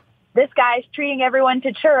 like, this guy's treating everyone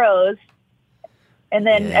to churros. And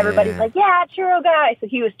then everybody's like, yeah, churro guy. So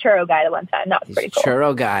he was churro guy the one time. That was pretty cool.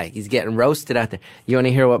 Churro guy. He's getting roasted out there. You want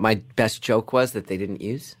to hear what my best joke was that they didn't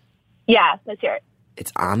use? Yeah, let's hear it.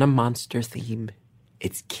 It's on a monster theme.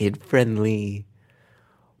 It's kid-friendly.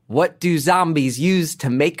 What do zombies use to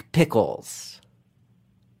make pickles?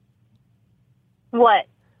 What?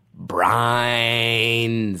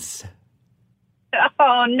 Brines.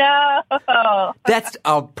 Oh, no. That's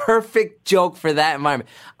a perfect joke for that environment.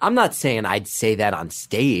 I'm not saying I'd say that on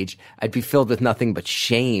stage. I'd be filled with nothing but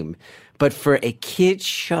shame. But for a kid's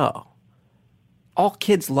show, all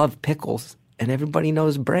kids love pickles, and everybody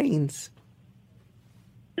knows brains.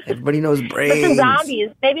 Everybody knows brains. But the zombies,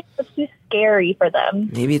 maybe it's too scary for them.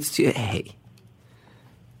 Maybe it's too... Hey,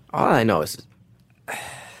 all I know is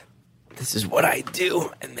this is what I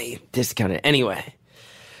do, and they discount it. Anyway...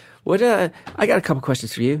 I got a couple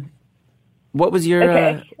questions for you. What was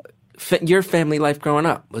your your family life growing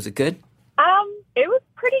up? Was it good? It was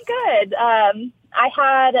pretty good. I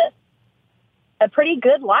had a pretty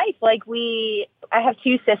good life. Like I have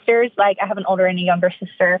 2 sisters. Like I have an older and a younger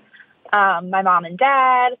sister. My mom and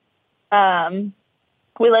dad.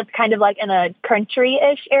 We lived kind of like in a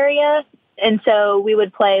country-ish area. And so we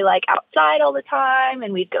would play like outside all the time,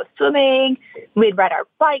 and we'd go swimming. We'd ride our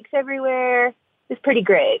bikes everywhere. It was pretty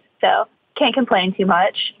great, so can't complain too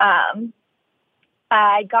much.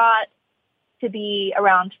 I got to be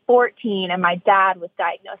around 14, and my dad was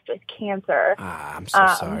diagnosed with cancer. I'm so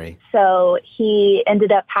sorry. So he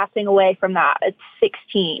ended up passing away from that at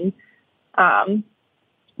 16,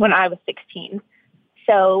 when I was 16.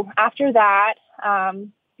 So after that,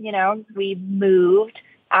 we moved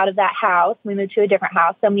out of that house. We moved to a different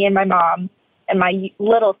house. So me and my mom and my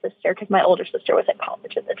little sister, because my older sister was at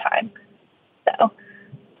college at the time. So,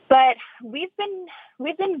 but we've been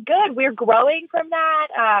good. We're growing from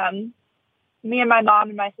that. Me and my mom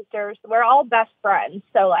and my sisters, we're all best friends.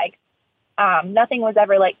 So like, nothing was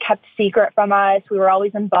ever like kept secret from us. We were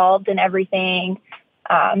always involved in everything.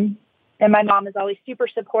 And my mom is always super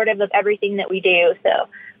supportive of everything that we do.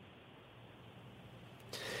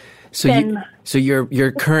 So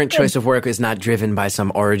your current choice of work is not driven by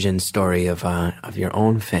some origin story of your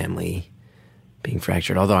own family being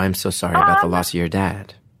fractured, although I'm so sorry about the loss of your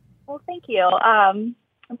dad. Well, thank you.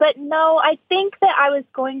 But no, I think that I was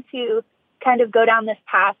going to kind of go down this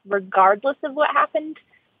path regardless of what happened,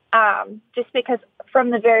 just because from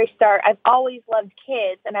the very start, I've always loved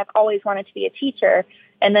kids and I've always wanted to be a teacher.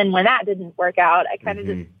 And then when that didn't work out, I kind of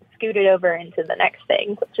just scooted over into the next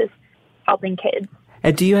thing, which is helping kids.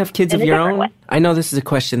 And do you have kids of your own? Way. I know this is a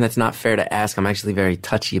question that's not fair to ask. I'm actually very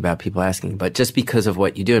touchy about people asking, but just because of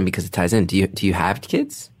what you do and because it ties in, do you have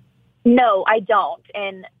kids? No, I don't.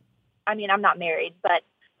 And I mean, I'm not married, but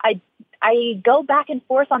I go back and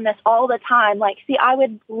forth on this all the time. Like, see, I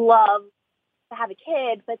would love to have a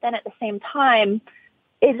kid, but then at the same time,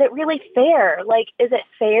 is it really fair? Like, is it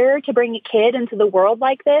fair to bring a kid into the world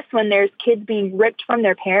like this when there's kids being ripped from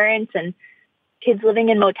their parents and kids living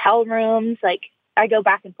in motel rooms? Like, I go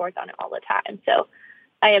back and forth on it all the time. So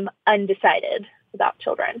I am undecided about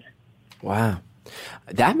children. Wow.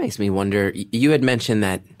 That makes me wonder. You had mentioned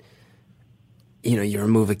that you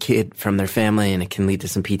remove a kid from their family and it can lead to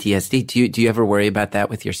some PTSD. Do you ever worry about that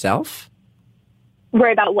with yourself?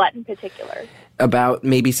 Worry about what in particular? About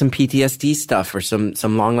maybe some PTSD stuff or some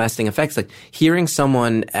long-lasting effects. Like hearing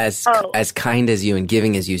someone as kind as you and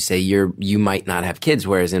giving as you say you might not have kids,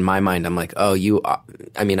 whereas in my mind I'm like, oh,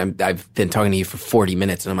 I've been talking to you for 40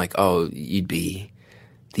 minutes and I'm like, oh, you'd be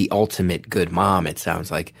the ultimate good mom. It sounds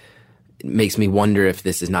like. It makes me wonder if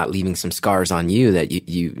this is not leaving some scars on you that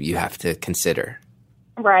you have to consider.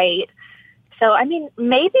 Right. So I mean,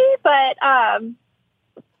 maybe, but I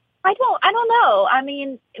don't know. I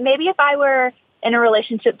mean, maybe if I were in a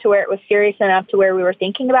relationship to where it was serious enough to where we were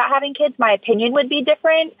thinking about having kids, my opinion would be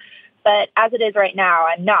different. But as it is right now,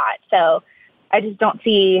 I'm not. So I just don't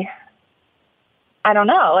see, I don't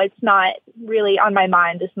know. It's not really on my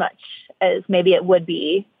mind as much as maybe it would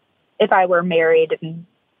be if I were married and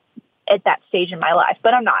at that stage in my life.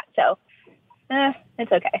 But I'm not. So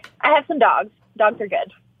it's okay. I have some dogs. Dogs are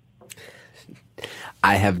good.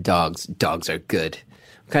 I have dogs. Dogs are good.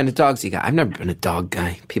 What kind of dogs you got? I've never been a dog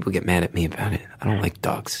guy. People get mad at me about it. I don't like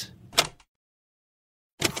dogs.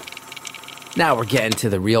 Now we're getting to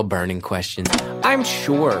the real burning questions. I'm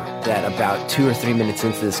sure that about 2 or 3 minutes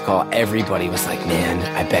into this call, everybody was like, man,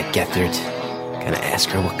 I bet Gethard gonna ask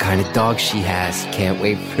her what kind of dog she has. Can't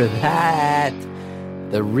wait for that.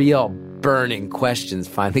 The real burning questions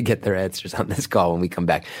finally get their answers on this call when we come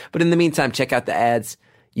back. But in the meantime, check out the ads.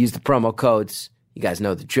 Use the promo codes. You guys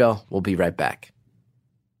know the drill. We'll be right back.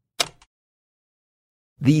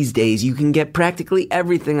 These days, you can get practically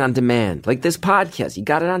everything on demand. Like this podcast, you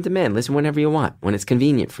got it on demand. Listen whenever you want, when it's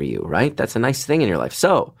convenient for you, right? That's a nice thing in your life.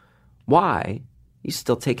 So, why are you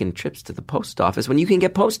still taking trips to the post office when you can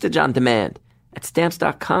get postage on demand at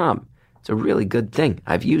Stamps.com? It's a really good thing.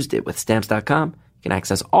 I've used it with Stamps.com. You can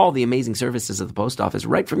access all the amazing services of the post office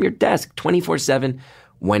right from your desk 24/7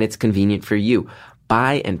 when it's convenient for you.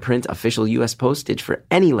 Buy and print official U.S. postage for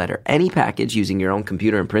any letter, any package using your own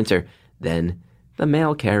computer and printer. Then the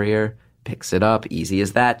mail carrier picks it up. Easy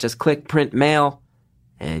as that. Just click print mail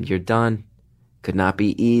and you're done. Could not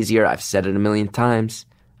be easier. I've said it a million times.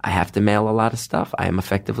 I have to mail a lot of stuff. I am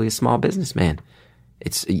effectively a small businessman.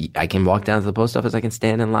 I can walk down to the post office, I can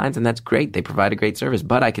stand in lines, and that's great. They provide a great service,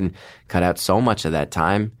 but I can cut out so much of that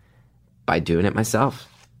time by doing it myself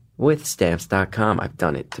with Stamps.com. I've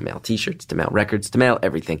done it to mail t-shirts, to mail records, to mail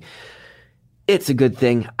everything. It's a good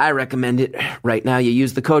thing. I recommend it. Right now, you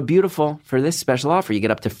use the code BEAUTIFUL for this special offer. You get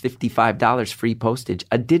up to $55 free postage,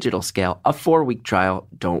 a digital scale, a 4-week trial.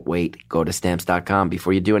 Don't wait. Go to Stamps.com.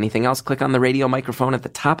 Before you do anything else, click on the radio microphone at the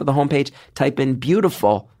top of the homepage. Type in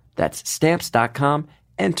BEAUTIFUL. That's Stamps.com.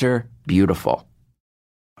 Enter BEAUTIFUL.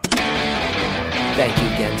 Thank you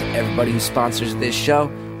again to everybody who sponsors this show.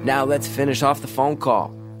 Now let's finish off the phone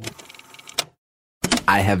call.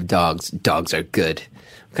 I have dogs. Dogs are good.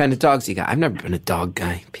 What kind of dogs you got? I've never been a dog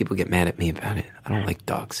guy. People get mad at me about it. I don't like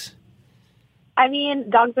dogs. I mean,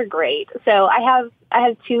 dogs are great. So I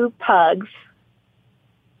have 2 pugs.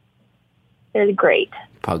 They're great.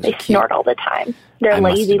 Pugs they are cute. snort all the time. They're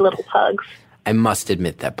lazy little pugs. I must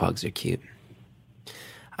admit that pugs are cute.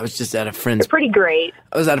 I was just at a friend's... They're pretty great.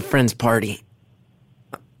 I was at a friend's party,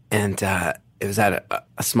 and it was at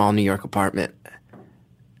a small New York apartment.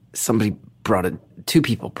 Two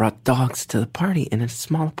people brought dogs to the party in a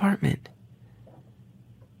small apartment.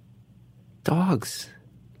 Dogs.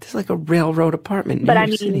 It's like a railroad apartment in New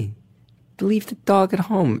York City. Leave the dog at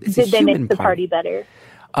home. It's did they make the party better?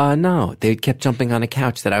 No. They kept jumping on a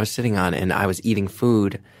couch that I was sitting on, and I was eating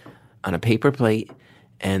food on a paper plate,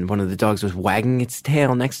 and one of the dogs was wagging its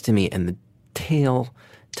tail next to me, and the tail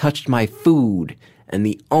touched my food, and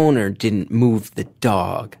the owner didn't move the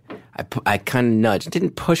dog. I kind of nudged.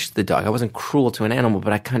 Didn't push the dog. I wasn't cruel to an animal,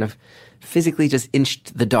 but I kind of physically just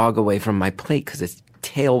inched the dog away from my plate because its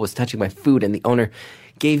tail was touching my food, and the owner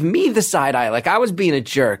gave me the side eye like I was being a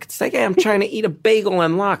jerk. It's like, hey, I'm trying to eat a bagel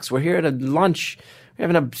and lox. We're here at a lunch. We're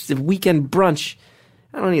having a weekend brunch.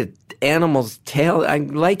 I don't need an animal's tail. I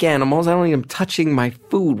like animals. I don't need them touching my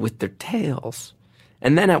food with their tails.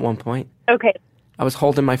 And then at one point, okay, I was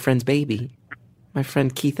holding my friend's baby. My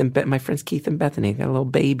friends Keith and Bethany got a little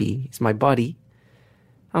baby. He's my buddy.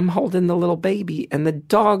 I'm holding the little baby, and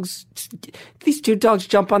these 2 dogs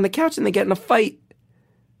jump on the couch and they get in a fight.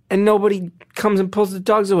 And nobody comes and pulls the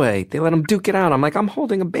dogs away. They let them duke it out. I'm like, I'm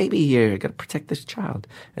holding a baby here. I got to protect this child.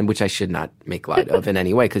 And which I should not make light of in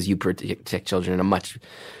any way, because you protect children in a much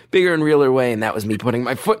bigger and realer way. And that was me putting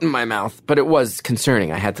my foot in my mouth. But it was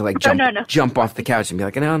concerning. I had to jump off the couch and be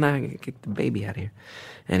like, no, I got to get the baby out of here.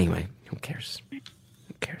 Anyway, who cares? Who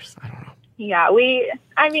cares? I don't know. Yeah,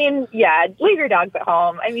 leave your dogs at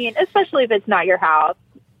home. I mean, especially if it's not your house.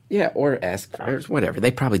 Yeah, or ask first, whatever.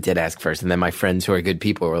 They probably did ask first, and then my friends who are good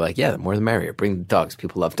people were like, yeah, the more the merrier. Bring the dogs.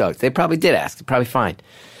 People love dogs. They probably did ask. They're probably fine.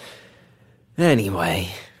 Anyway,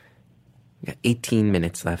 we got 18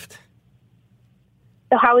 minutes left.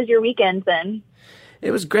 So how was your weekend then?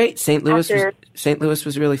 It was great. St. Louis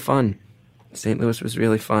was really fun. St. Louis was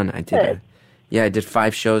really fun. I did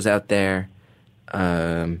 5 shows out there.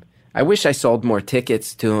 I wish I sold more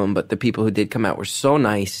tickets to them, but the people who did come out were so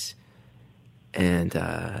nice. And,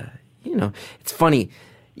 it's funny.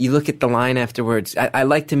 You look at the line afterwards. I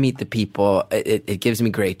like to meet the people. It gives me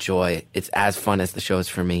great joy. It's as fun as the shows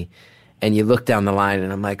for me. And you look down the line,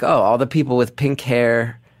 and I'm like, oh, all the people with pink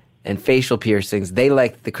hair and facial piercings, they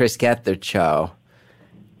like the Chris Gethard show.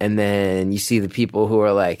 And then you see the people who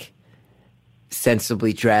are, like,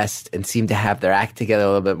 sensibly dressed and seem to have their act together a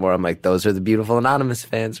little bit more. I'm like, those are the Beautiful Anonymous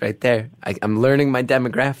fans right there. I'm learning my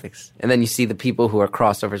demographics. And then you see the people who are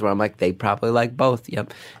crossovers where I'm like, they probably like both.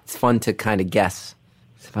 Yep. It's fun to kind of guess.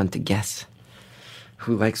 It's fun to guess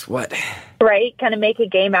who likes what. Right? Kind of make a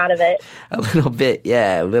game out of it. A little bit.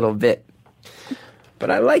 Yeah, a little bit. But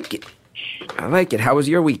I like it. How was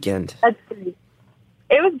your weekend? That's great.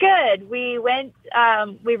 It was good. We went,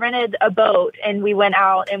 we rented a boat and we went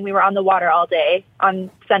out and we were on the water all day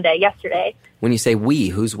on Sunday, yesterday. When you say we,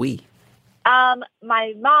 who's we?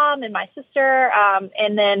 My mom and my sister,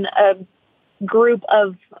 and then a group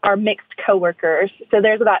of our mixed coworkers. So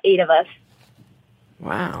there's about 8 of us.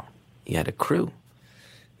 Wow. You had a crew.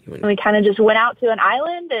 And we kind of just went out to an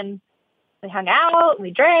island and we hung out,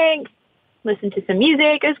 we drank, listened to some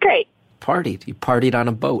music. It was great. Partied. You partied on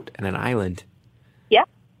a boat and an island.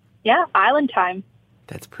 Yeah, island time.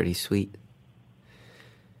 That's pretty sweet.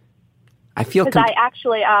 I feel... I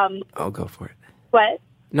actually... oh, go for it. What?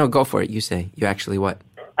 No, go for it. You say. You actually what?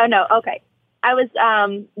 Oh, no. Okay. I was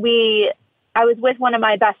with one of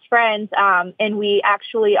my best friends, and we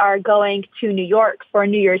actually are going to New York for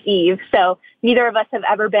New Year's Eve. So neither of us have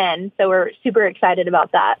ever been, so we're super excited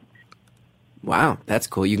about that. Wow, that's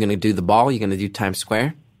cool. You going to do the ball? You going to do Times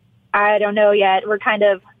Square? I don't know yet. We're kind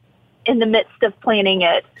of in the midst of planning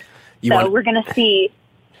it. We're going to see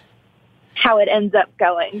how it ends up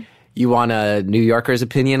going. You want a New Yorker's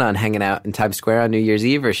opinion on hanging out in Times Square on New Year's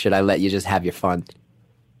Eve, or should I let you just have your fun?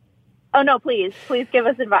 Oh, no, please. Please give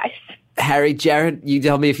us advice. Harry, Jared, you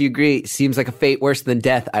tell me if you agree. Seems like a fate worse than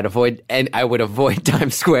death. I would avoid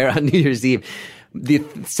Times Square on New Year's Eve. The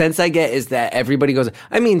sense I get is that everybody goes,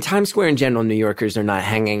 I mean, Times Square in general, New Yorkers are not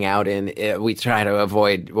hanging out in. We try to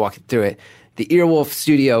avoid walking through it. The Earwolf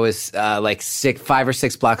studio is 5 or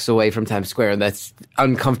 6 blocks away from Times Square, and that's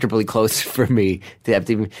uncomfortably close for me to have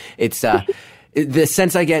to. It's the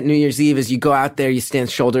sense I get New Year's Eve is you go out there, you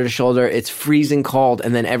stand shoulder to shoulder, it's freezing cold,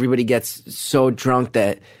 and then everybody gets so drunk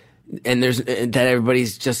that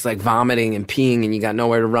everybody's just like vomiting and peeing, and you got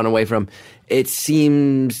nowhere to run away from. It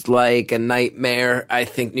seems like a nightmare. I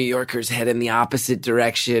think New Yorkers head in the opposite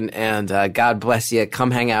direction, and God bless you.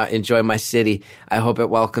 Come hang out, enjoy my city. I hope it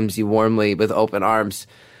welcomes you warmly with open arms.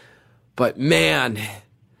 But man,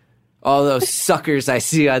 all those suckers I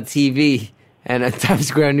see on TV and at Times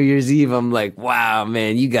Square on New Year's Eve, I'm like, wow,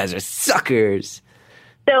 man, you guys are suckers.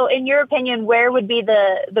 So in your opinion, where would be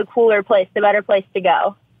the cooler place, the better place to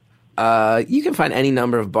go? You can find any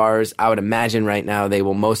number of bars. I would imagine right now they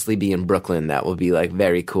will mostly be in Brooklyn. That will be like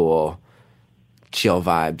very cool, chill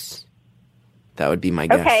vibes. That would be my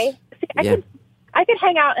guess. Okay. See, I could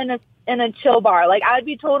hang out in a chill bar. Like I would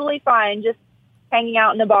be totally fine just hanging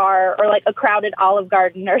out in a bar or like a crowded Olive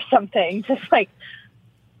Garden or something. Just like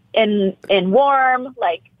in warm,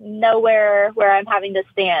 like nowhere where I'm having to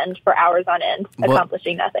stand for hours on end,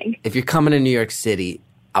 accomplishing nothing. If you're coming to New York City,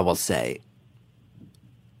 I will say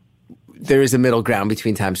there is a middle ground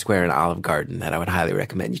between Times Square and Olive Garden that I would highly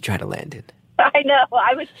recommend you try to land in. I know.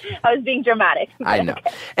 I was being dramatic. I know.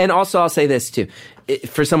 And also I'll say this too.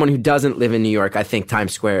 For someone who doesn't live in New York, I think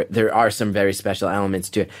Times Square, there are some very special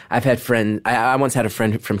elements to it. I've had I once had a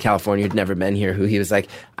friend from California who'd never been here who he was like,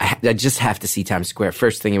 I just have to see Times Square.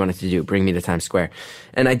 First thing he wanted to do, bring me to Times Square.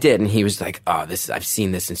 And I did. And he was like, oh, I've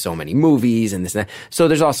seen this in so many movies and this and that. So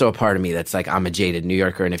there's also a part of me that's like, I'm a jaded New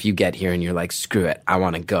Yorker. And if you get here and you're like, screw it, I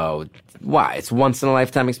want to go. Why? It's once in a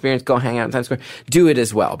lifetime experience. Go hang out in Times Square. Do it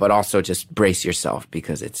as well. But also just brace yourself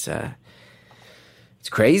because it's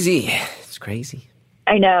crazy. It's crazy.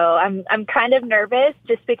 I know. I'm kind of nervous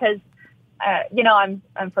just because,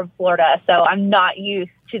 I'm from Florida, so I'm not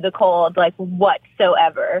used to the cold, like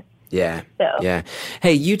whatsoever. Yeah. Yeah.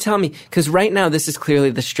 Hey, you tell me, because right now this is clearly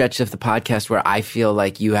the stretch of the podcast where I feel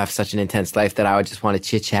like you have such an intense life that I would just want to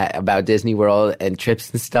chit chat about Disney World and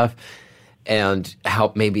trips and stuff and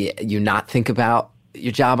help maybe you not think about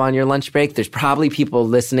your job on your lunch break. There's probably people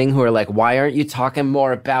listening who are like, why aren't you talking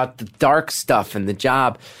more about the dark stuff and the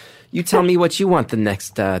job? You tell me what you want the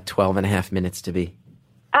next 12 and a half minutes to be.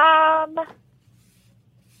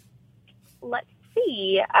 Let's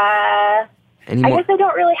see. I guess I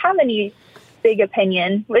don't really have any big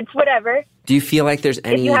opinion. It's whatever. Do you feel like there's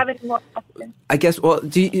any... If you have any more questions. I guess, well,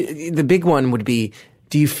 the big one would be,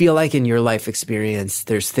 do you feel like in your life experience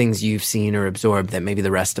there's things you've seen or absorbed that maybe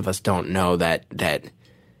the rest of us don't know that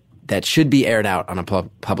should be aired out on a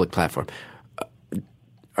public platform?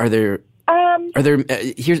 Are there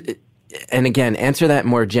here's, and again, answer that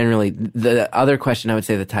more generally. The other question I would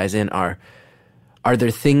say that ties in are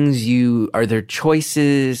there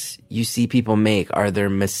choices you see people make? Are there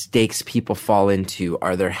mistakes people fall into?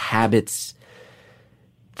 Are there habits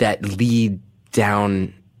that lead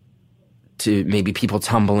down to maybe people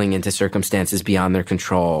tumbling into circumstances beyond their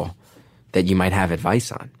control that you might have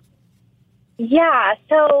advice on? Yeah.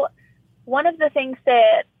 So one of the things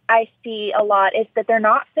that I see a lot is that they're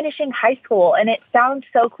not finishing high school. And it sounds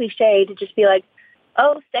so cliche to just be like,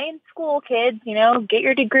 oh, stay in school, kids, get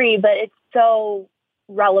your degree. But it's so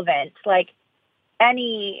relevant. Like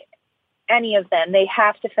any of them, they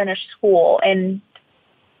have to finish school. And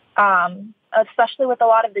especially with a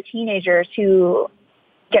lot of the teenagers who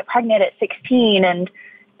get pregnant at 16 and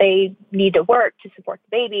they need to work to support the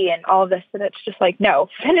baby and all of this. And it's just like, no,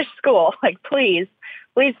 finish school. Like, please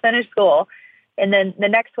finish school. And then the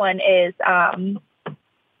next one is,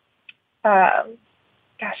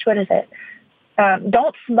 what is it?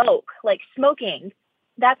 Don't smoke. Like smoking.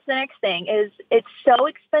 That's the next thing is it's so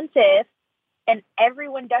expensive and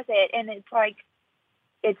everyone does it. And it's like,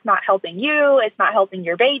 it's not helping you. It's not helping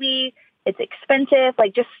your baby. It's expensive.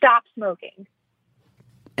 Like just stop smoking.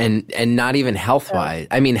 And not even health-wise.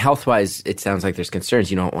 I mean, health-wise, it sounds like there's concerns.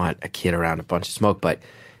 You don't want a kid around a bunch of smoke, but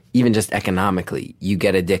even just economically, you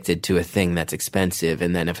get addicted to a thing that's expensive.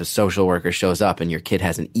 And then if a social worker shows up and your kid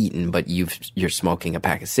hasn't eaten, but you're smoking a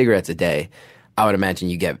pack of cigarettes a day, I would imagine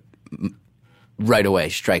you get right away,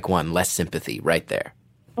 strike one, less sympathy right there.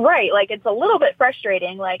 Right. Like it's a little bit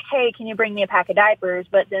frustrating. Like, hey, can you bring me a pack of diapers?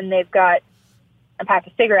 But then they've got a pack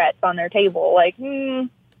of cigarettes on their table. Like,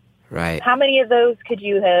 right. How many of those could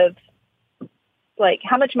you have, like,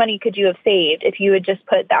 how much money could you have saved if you had just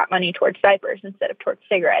put that money towards diapers instead of towards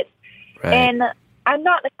cigarettes? Right. And I'm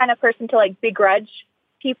not the kind of person to, like, begrudge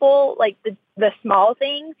people, like, the small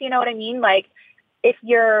things, you know what I mean? Like, if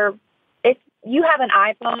you have an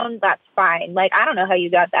iPhone, that's fine. Like, I don't know how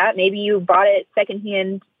you got that. Maybe you bought it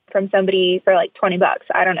secondhand from somebody for, like, $20.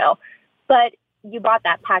 I don't know. But you bought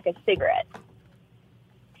that pack of cigarettes.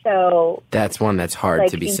 So that's one that's hard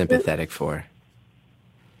to be sympathetic for.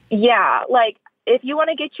 Yeah, like if you want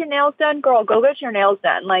to get your nails done, girl, go get your nails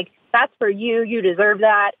done. Like that's for you. You deserve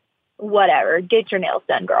that. Whatever. Get your nails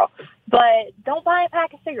done, girl. But don't buy a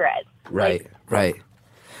pack of cigarettes. Right, like, right.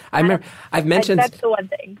 I've mentioned that's the one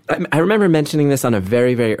thing. I remember mentioning this on a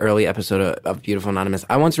very, very early episode of Beautiful Anonymous.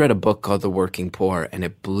 I once read a book called The Working Poor, and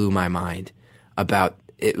it blew my mind.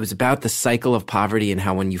 It was about the cycle of poverty and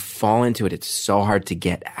how when you fall into it, it's so hard to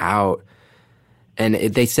get out. And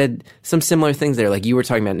they said some similar things there. Like you were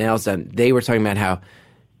talking about nails done. They were talking about how,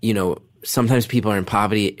 sometimes people are in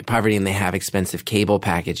poverty and they have expensive cable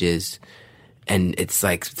packages. And it's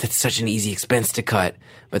like, that's such an easy expense to cut.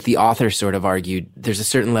 But the author sort of argued there's a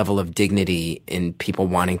certain level of dignity in people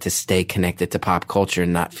wanting to stay connected to pop culture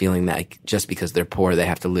and not feeling that just because they're poor, they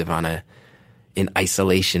have to live in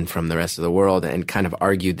isolation from the rest of the world, and kind of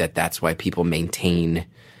argued that that's why people maintain,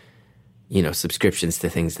 subscriptions to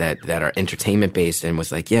things that are entertainment based, and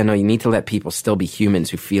was like, yeah, no, you need to let people still be humans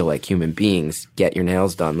who feel like human beings. Get your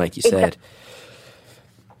nails done, like you said.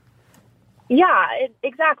 Yeah,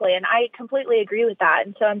 exactly. And I completely agree with that.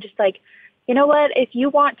 And so I'm just like, you know what, if you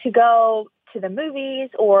want to go to the movies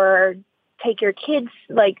or take your kids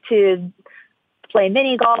like to play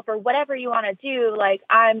mini golf or whatever you want to do, like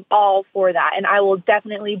I'm all for that. And I will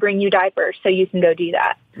definitely bring you diapers so you can go do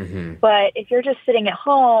that. Mm-hmm. But if you're just sitting at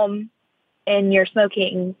home and you're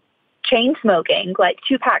chain smoking, like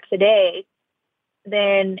 2 packs a day,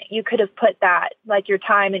 then you could have put that, like your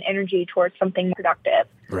time and energy towards something productive.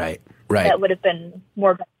 Right. That would have been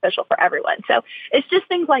more beneficial for everyone. So it's just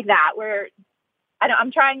things like that where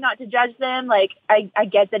I'm trying not to judge them. Like I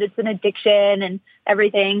get that it's an addiction and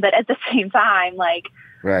everything, but at the same time, like,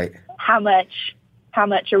 right. How much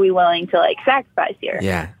are we willing to like sacrifice here?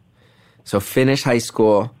 Yeah. So finish high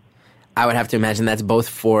school. I would have to imagine that's both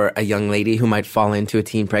for a young lady who might fall into a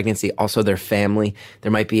teen pregnancy, also their family.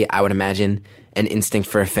 There might be, I would imagine, an instinct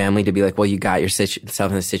for a family to be like, well, you got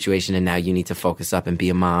yourself in a situation and now you need to focus up and be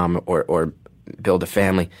a mom or build a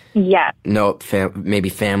family. Yeah. No, maybe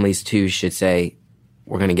families too should say,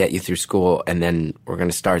 we're going to get you through school, and then we're going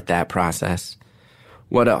to start that process.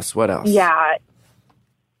 What else? Yeah.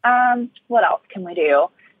 What else can we do?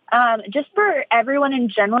 Just for everyone in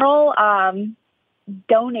general,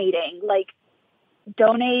 donating, like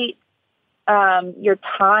donate your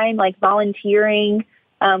time, like volunteering,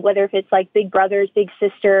 whether if it's like big brothers, big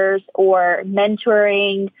sisters, or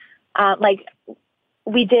mentoring. Like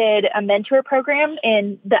we did a mentor program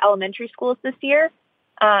in the elementary schools this year.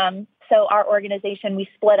 So our organization, we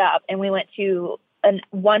split up and we went to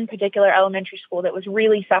one particular elementary school that was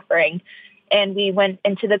really suffering. And we went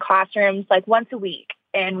into the classrooms like once a week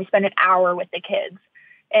and we spent an hour with the kids.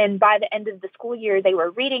 And by the end of the school year, they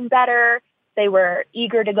were reading better. They were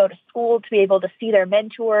eager to go to school to be able to see their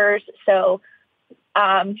mentors. So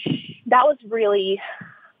that was really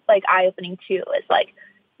like eye-opening too. Is like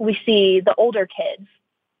we see the older kids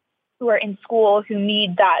who are in school who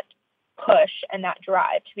need that push and that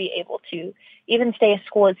drive to be able to even stay at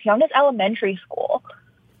school as young as elementary school.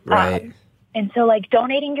 Right. And so like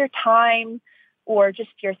donating your time or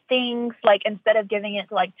just your things, like instead of giving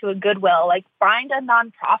it like to a Goodwill, like find a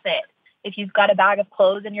nonprofit. If you've got a bag of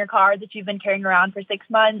clothes in your car that you've been carrying around for 6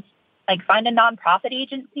 months, like find a nonprofit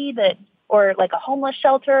agency or like a homeless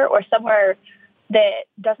shelter or somewhere that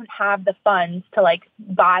doesn't have the funds to like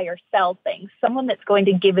buy or sell things, someone that's going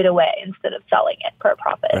to give it away instead of selling it for a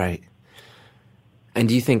profit. Right. And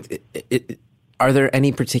do you think, are there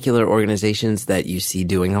any particular organizations that you see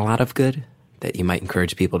doing a lot of good that you might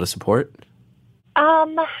encourage people to support?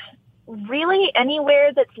 Really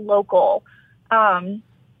anywhere that's local.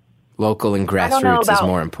 Local and grassroots is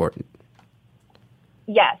more important.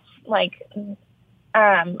 Yes. Like,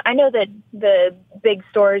 I know that the big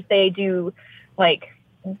stores, they do like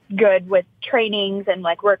good with trainings and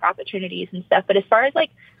like work opportunities and stuff. But as far as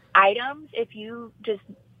like items, if you just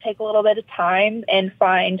take a little bit of time and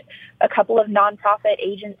find a couple of nonprofit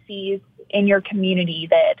agencies in your community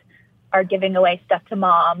that are giving away stuff to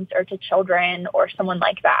moms or to children or someone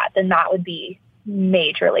like that, then that would be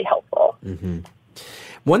majorly helpful. Mm-hmm.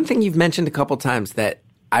 One thing you've mentioned a couple times that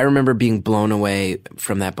I remember being blown away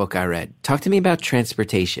from that book I read. Talk to me about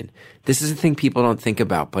transportation. This is a thing people don't think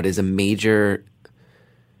about, but is a major...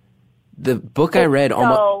 The book I read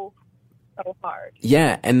almost... So hard.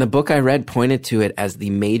 Yeah, and the book I read pointed to it as the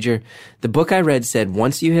major... The book I read said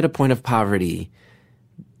once you hit a point of poverty,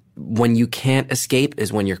 when you can't escape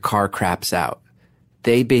is when your car craps out.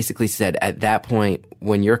 They basically said at that point,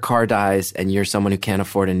 when your car dies and you're someone who can't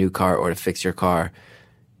afford a new car or to fix your car,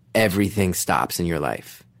 everything stops in your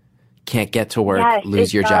life. Can't get to work, yes,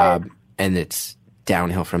 lose your job, and it's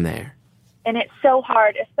downhill from there. And it's so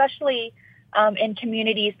hard, especially in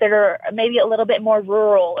communities that are maybe a little bit more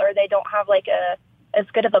rural or they don't have like as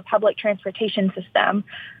good of a public transportation system.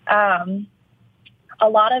 A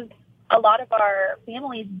lot of our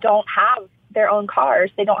families don't have their own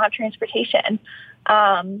cars. They don't have transportation.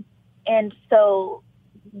 And so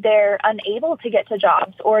they're unable to get to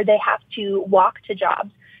jobs or they have to walk to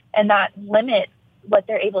jobs. And that limits what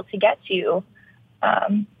they're able to get to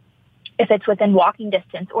if it's within walking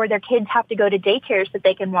distance, or their kids have to go to daycares that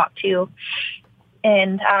they can walk to.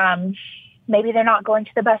 And maybe they're not going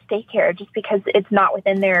to the best daycare just because it's not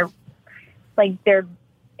within their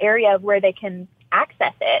area of where they can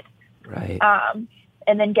access it. Right.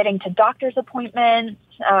 And then getting to doctor's appointments,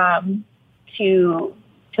 to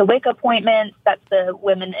WIC appointments. That's the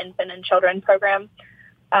Women, Infant, and Children program.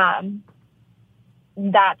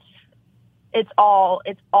 It's all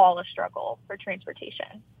a struggle for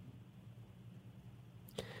transportation.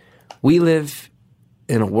 We live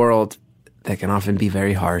in a world that can often be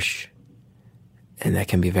very harsh and that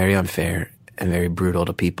can be very unfair and very brutal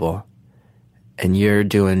to people. And you're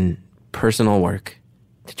doing personal work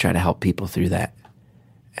to try to help people through that.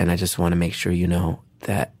 And I just want to make sure you know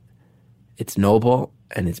that it's noble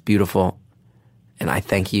and it's beautiful. And I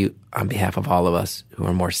thank you on behalf of all of us who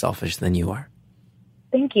are more selfish than you are.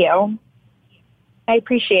 Thank you. I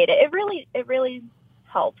appreciate it. It really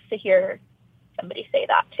helps to hear somebody say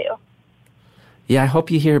that too. Yeah, I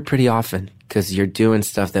hope you hear it pretty often because you're doing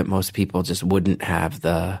stuff that most people just wouldn't have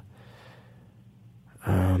the,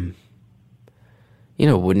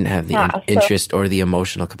 interest or the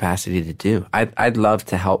emotional capacity to do. I'd love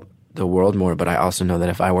to help the world more, but I also know that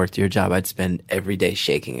if I worked your job, I'd spend every day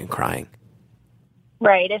shaking and crying.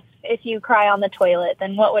 Right. If you cry on the toilet,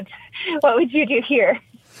 then what would you do here?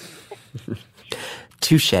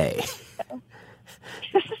 Touche.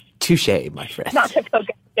 Touche, my friend. Not to poke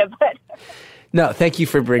at you, but... No, thank you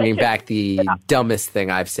for bringing back the dumbest thing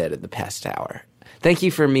I've said in the past hour. Thank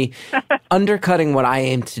you for me undercutting what I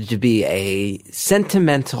aimed to be a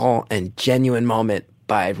sentimental and genuine moment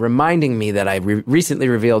by reminding me that I recently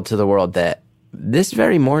revealed to the world that this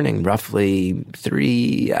very morning, roughly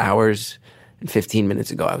 3 hours and 15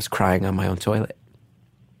 minutes ago, I was crying on my own toilet.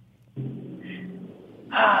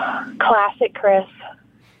 Classic Chris.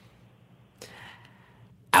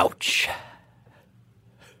 Ouch.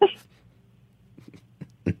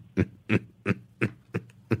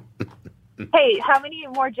 Hey, how many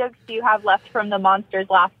more jokes do you have left from the Monsters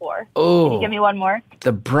Laugh For? Oh, Can you give me one more?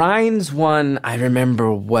 The Brines one I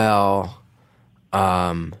remember well.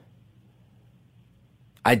 I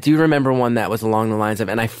do remember one that was along the lines of,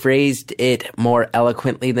 and I phrased it more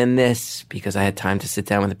eloquently than this because I had time to sit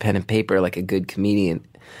down with a pen and paper like a good comedian.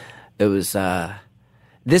 It was,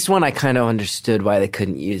 this one I kind of understood why they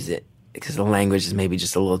couldn't use it because the language is maybe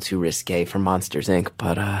just a little too risque for Monsters, Inc.,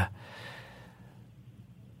 but,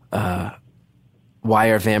 why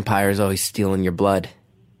are vampires always stealing your blood?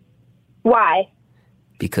 Why?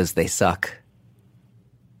 Because they suck.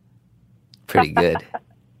 Pretty good.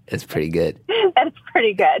 It's pretty good. That's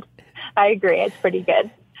pretty good. I agree. It's pretty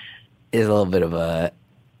good. It's a little bit of a...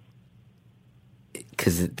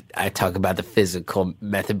 Because I talk about the physical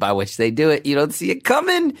method by which they do it. You don't see it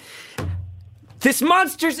coming. This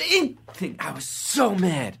Monsters Inc. thing. I was so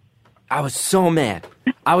mad. I was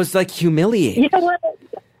like humiliated. You know what?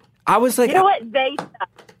 I was like... You know what? They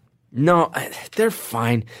suck. No, they're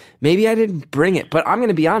fine. Maybe I didn't bring it, but I'm going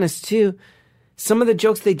to be honest too. Some of the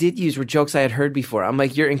jokes they did use were jokes I had heard before. I'm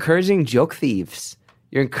like, you're encouraging joke thieves.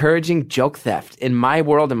 You're encouraging joke theft. In my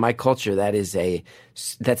world and my culture,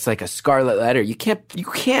 that's like a scarlet letter. You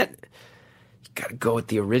gotta go with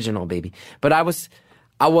the original, baby. But I was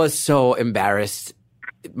so embarrassed.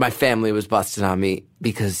 My family was busting on me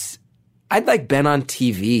because I'd like been on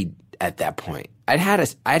TV at that point. I'd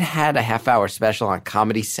had a half-hour special on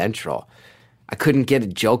Comedy Central. I couldn't get a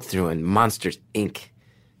joke through in Monsters, Inc.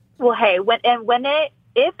 Well, hey,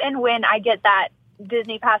 if and when I get that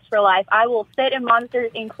Disney Pass for Life, I will sit in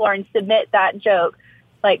Monsters Inc. floor and submit that joke,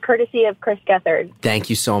 like courtesy of Chris Gethard. Thank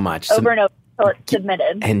you so much. Over and over until it's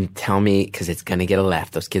submitted. And tell me, because it's going to get a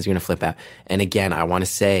laugh. Those kids are going to flip out. And again, I want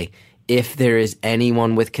to say, if there is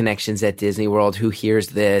anyone with connections at Disney World who hears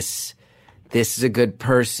this is a good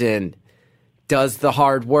person, does the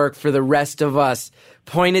hard work for the rest of us,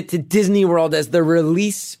 point it to Disney World as the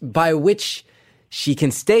release by which she can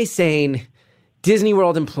stay sane. Disney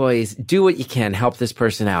World employees, do what you can. Help this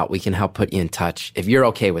person out. We can help put you in touch. If you're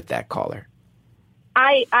okay with that, caller.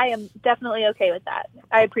 I am definitely okay with that.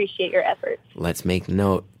 I appreciate your efforts. Let's make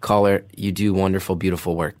note. Caller, you do wonderful,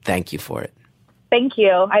 beautiful work. Thank you for it. Thank you.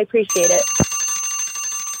 I appreciate it.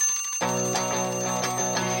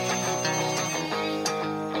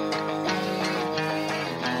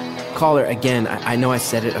 Caller, again, I know I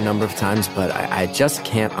said it a number of times, but I just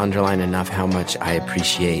can't underline enough how much I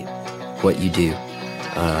appreciate what you do.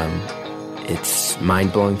 It's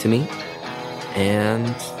mind-blowing to me, and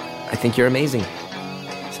I think you're amazing.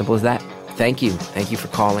 Simple as that. Thank you. Thank you for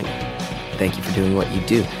calling. Thank you for doing what you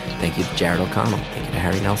do. Thank you to Jared O'Connell. Thank you to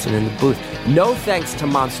Harry Nelson in the booth. No thanks to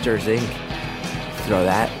Monsters, Inc. Throw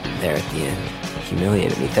that there at the end.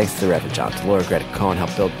 Humiliated me. Thanks to the Reverend John, to Laura Greta Cohen,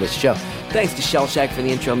 helped build this show. Thanks to Shell Shack for the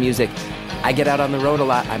intro music. I get out on the road a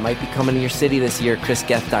lot. I might be coming to your city this year.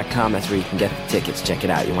 ChrisGeth.com. That's where you can get the tickets. Check it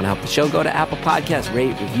out. You want to help the show? Go to Apple Podcasts.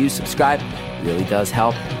 Rate, review, subscribe. It really does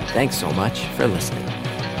help. Thanks so much for listening.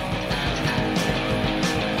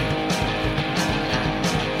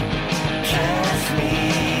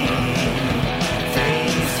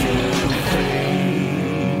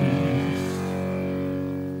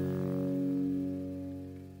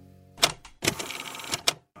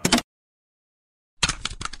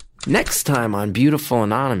 Next time on Beautiful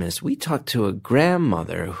Anonymous, we talk to a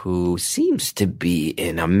grandmother who seems to be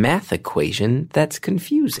in a math equation that's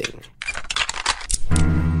confusing.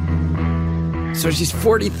 So she's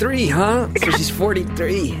 43, huh? So she's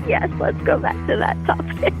 43. Yes, let's go back to that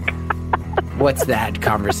topic. What's that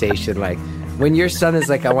conversation like? When your son is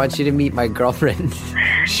like, I want you to meet my girlfriend.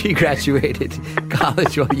 She graduated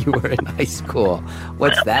college while you were in high school.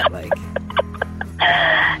 What's that like?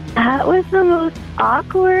 That was the most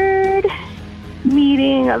awkward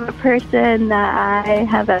meeting of a person that I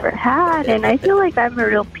have ever had. And I feel like I'm a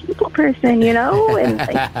real people person, you know? And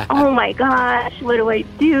like, oh my gosh, what do I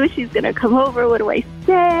do? She's going to come over. What do I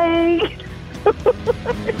say?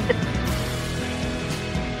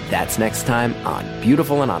 That's next time on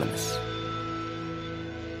Beautiful Anonymous.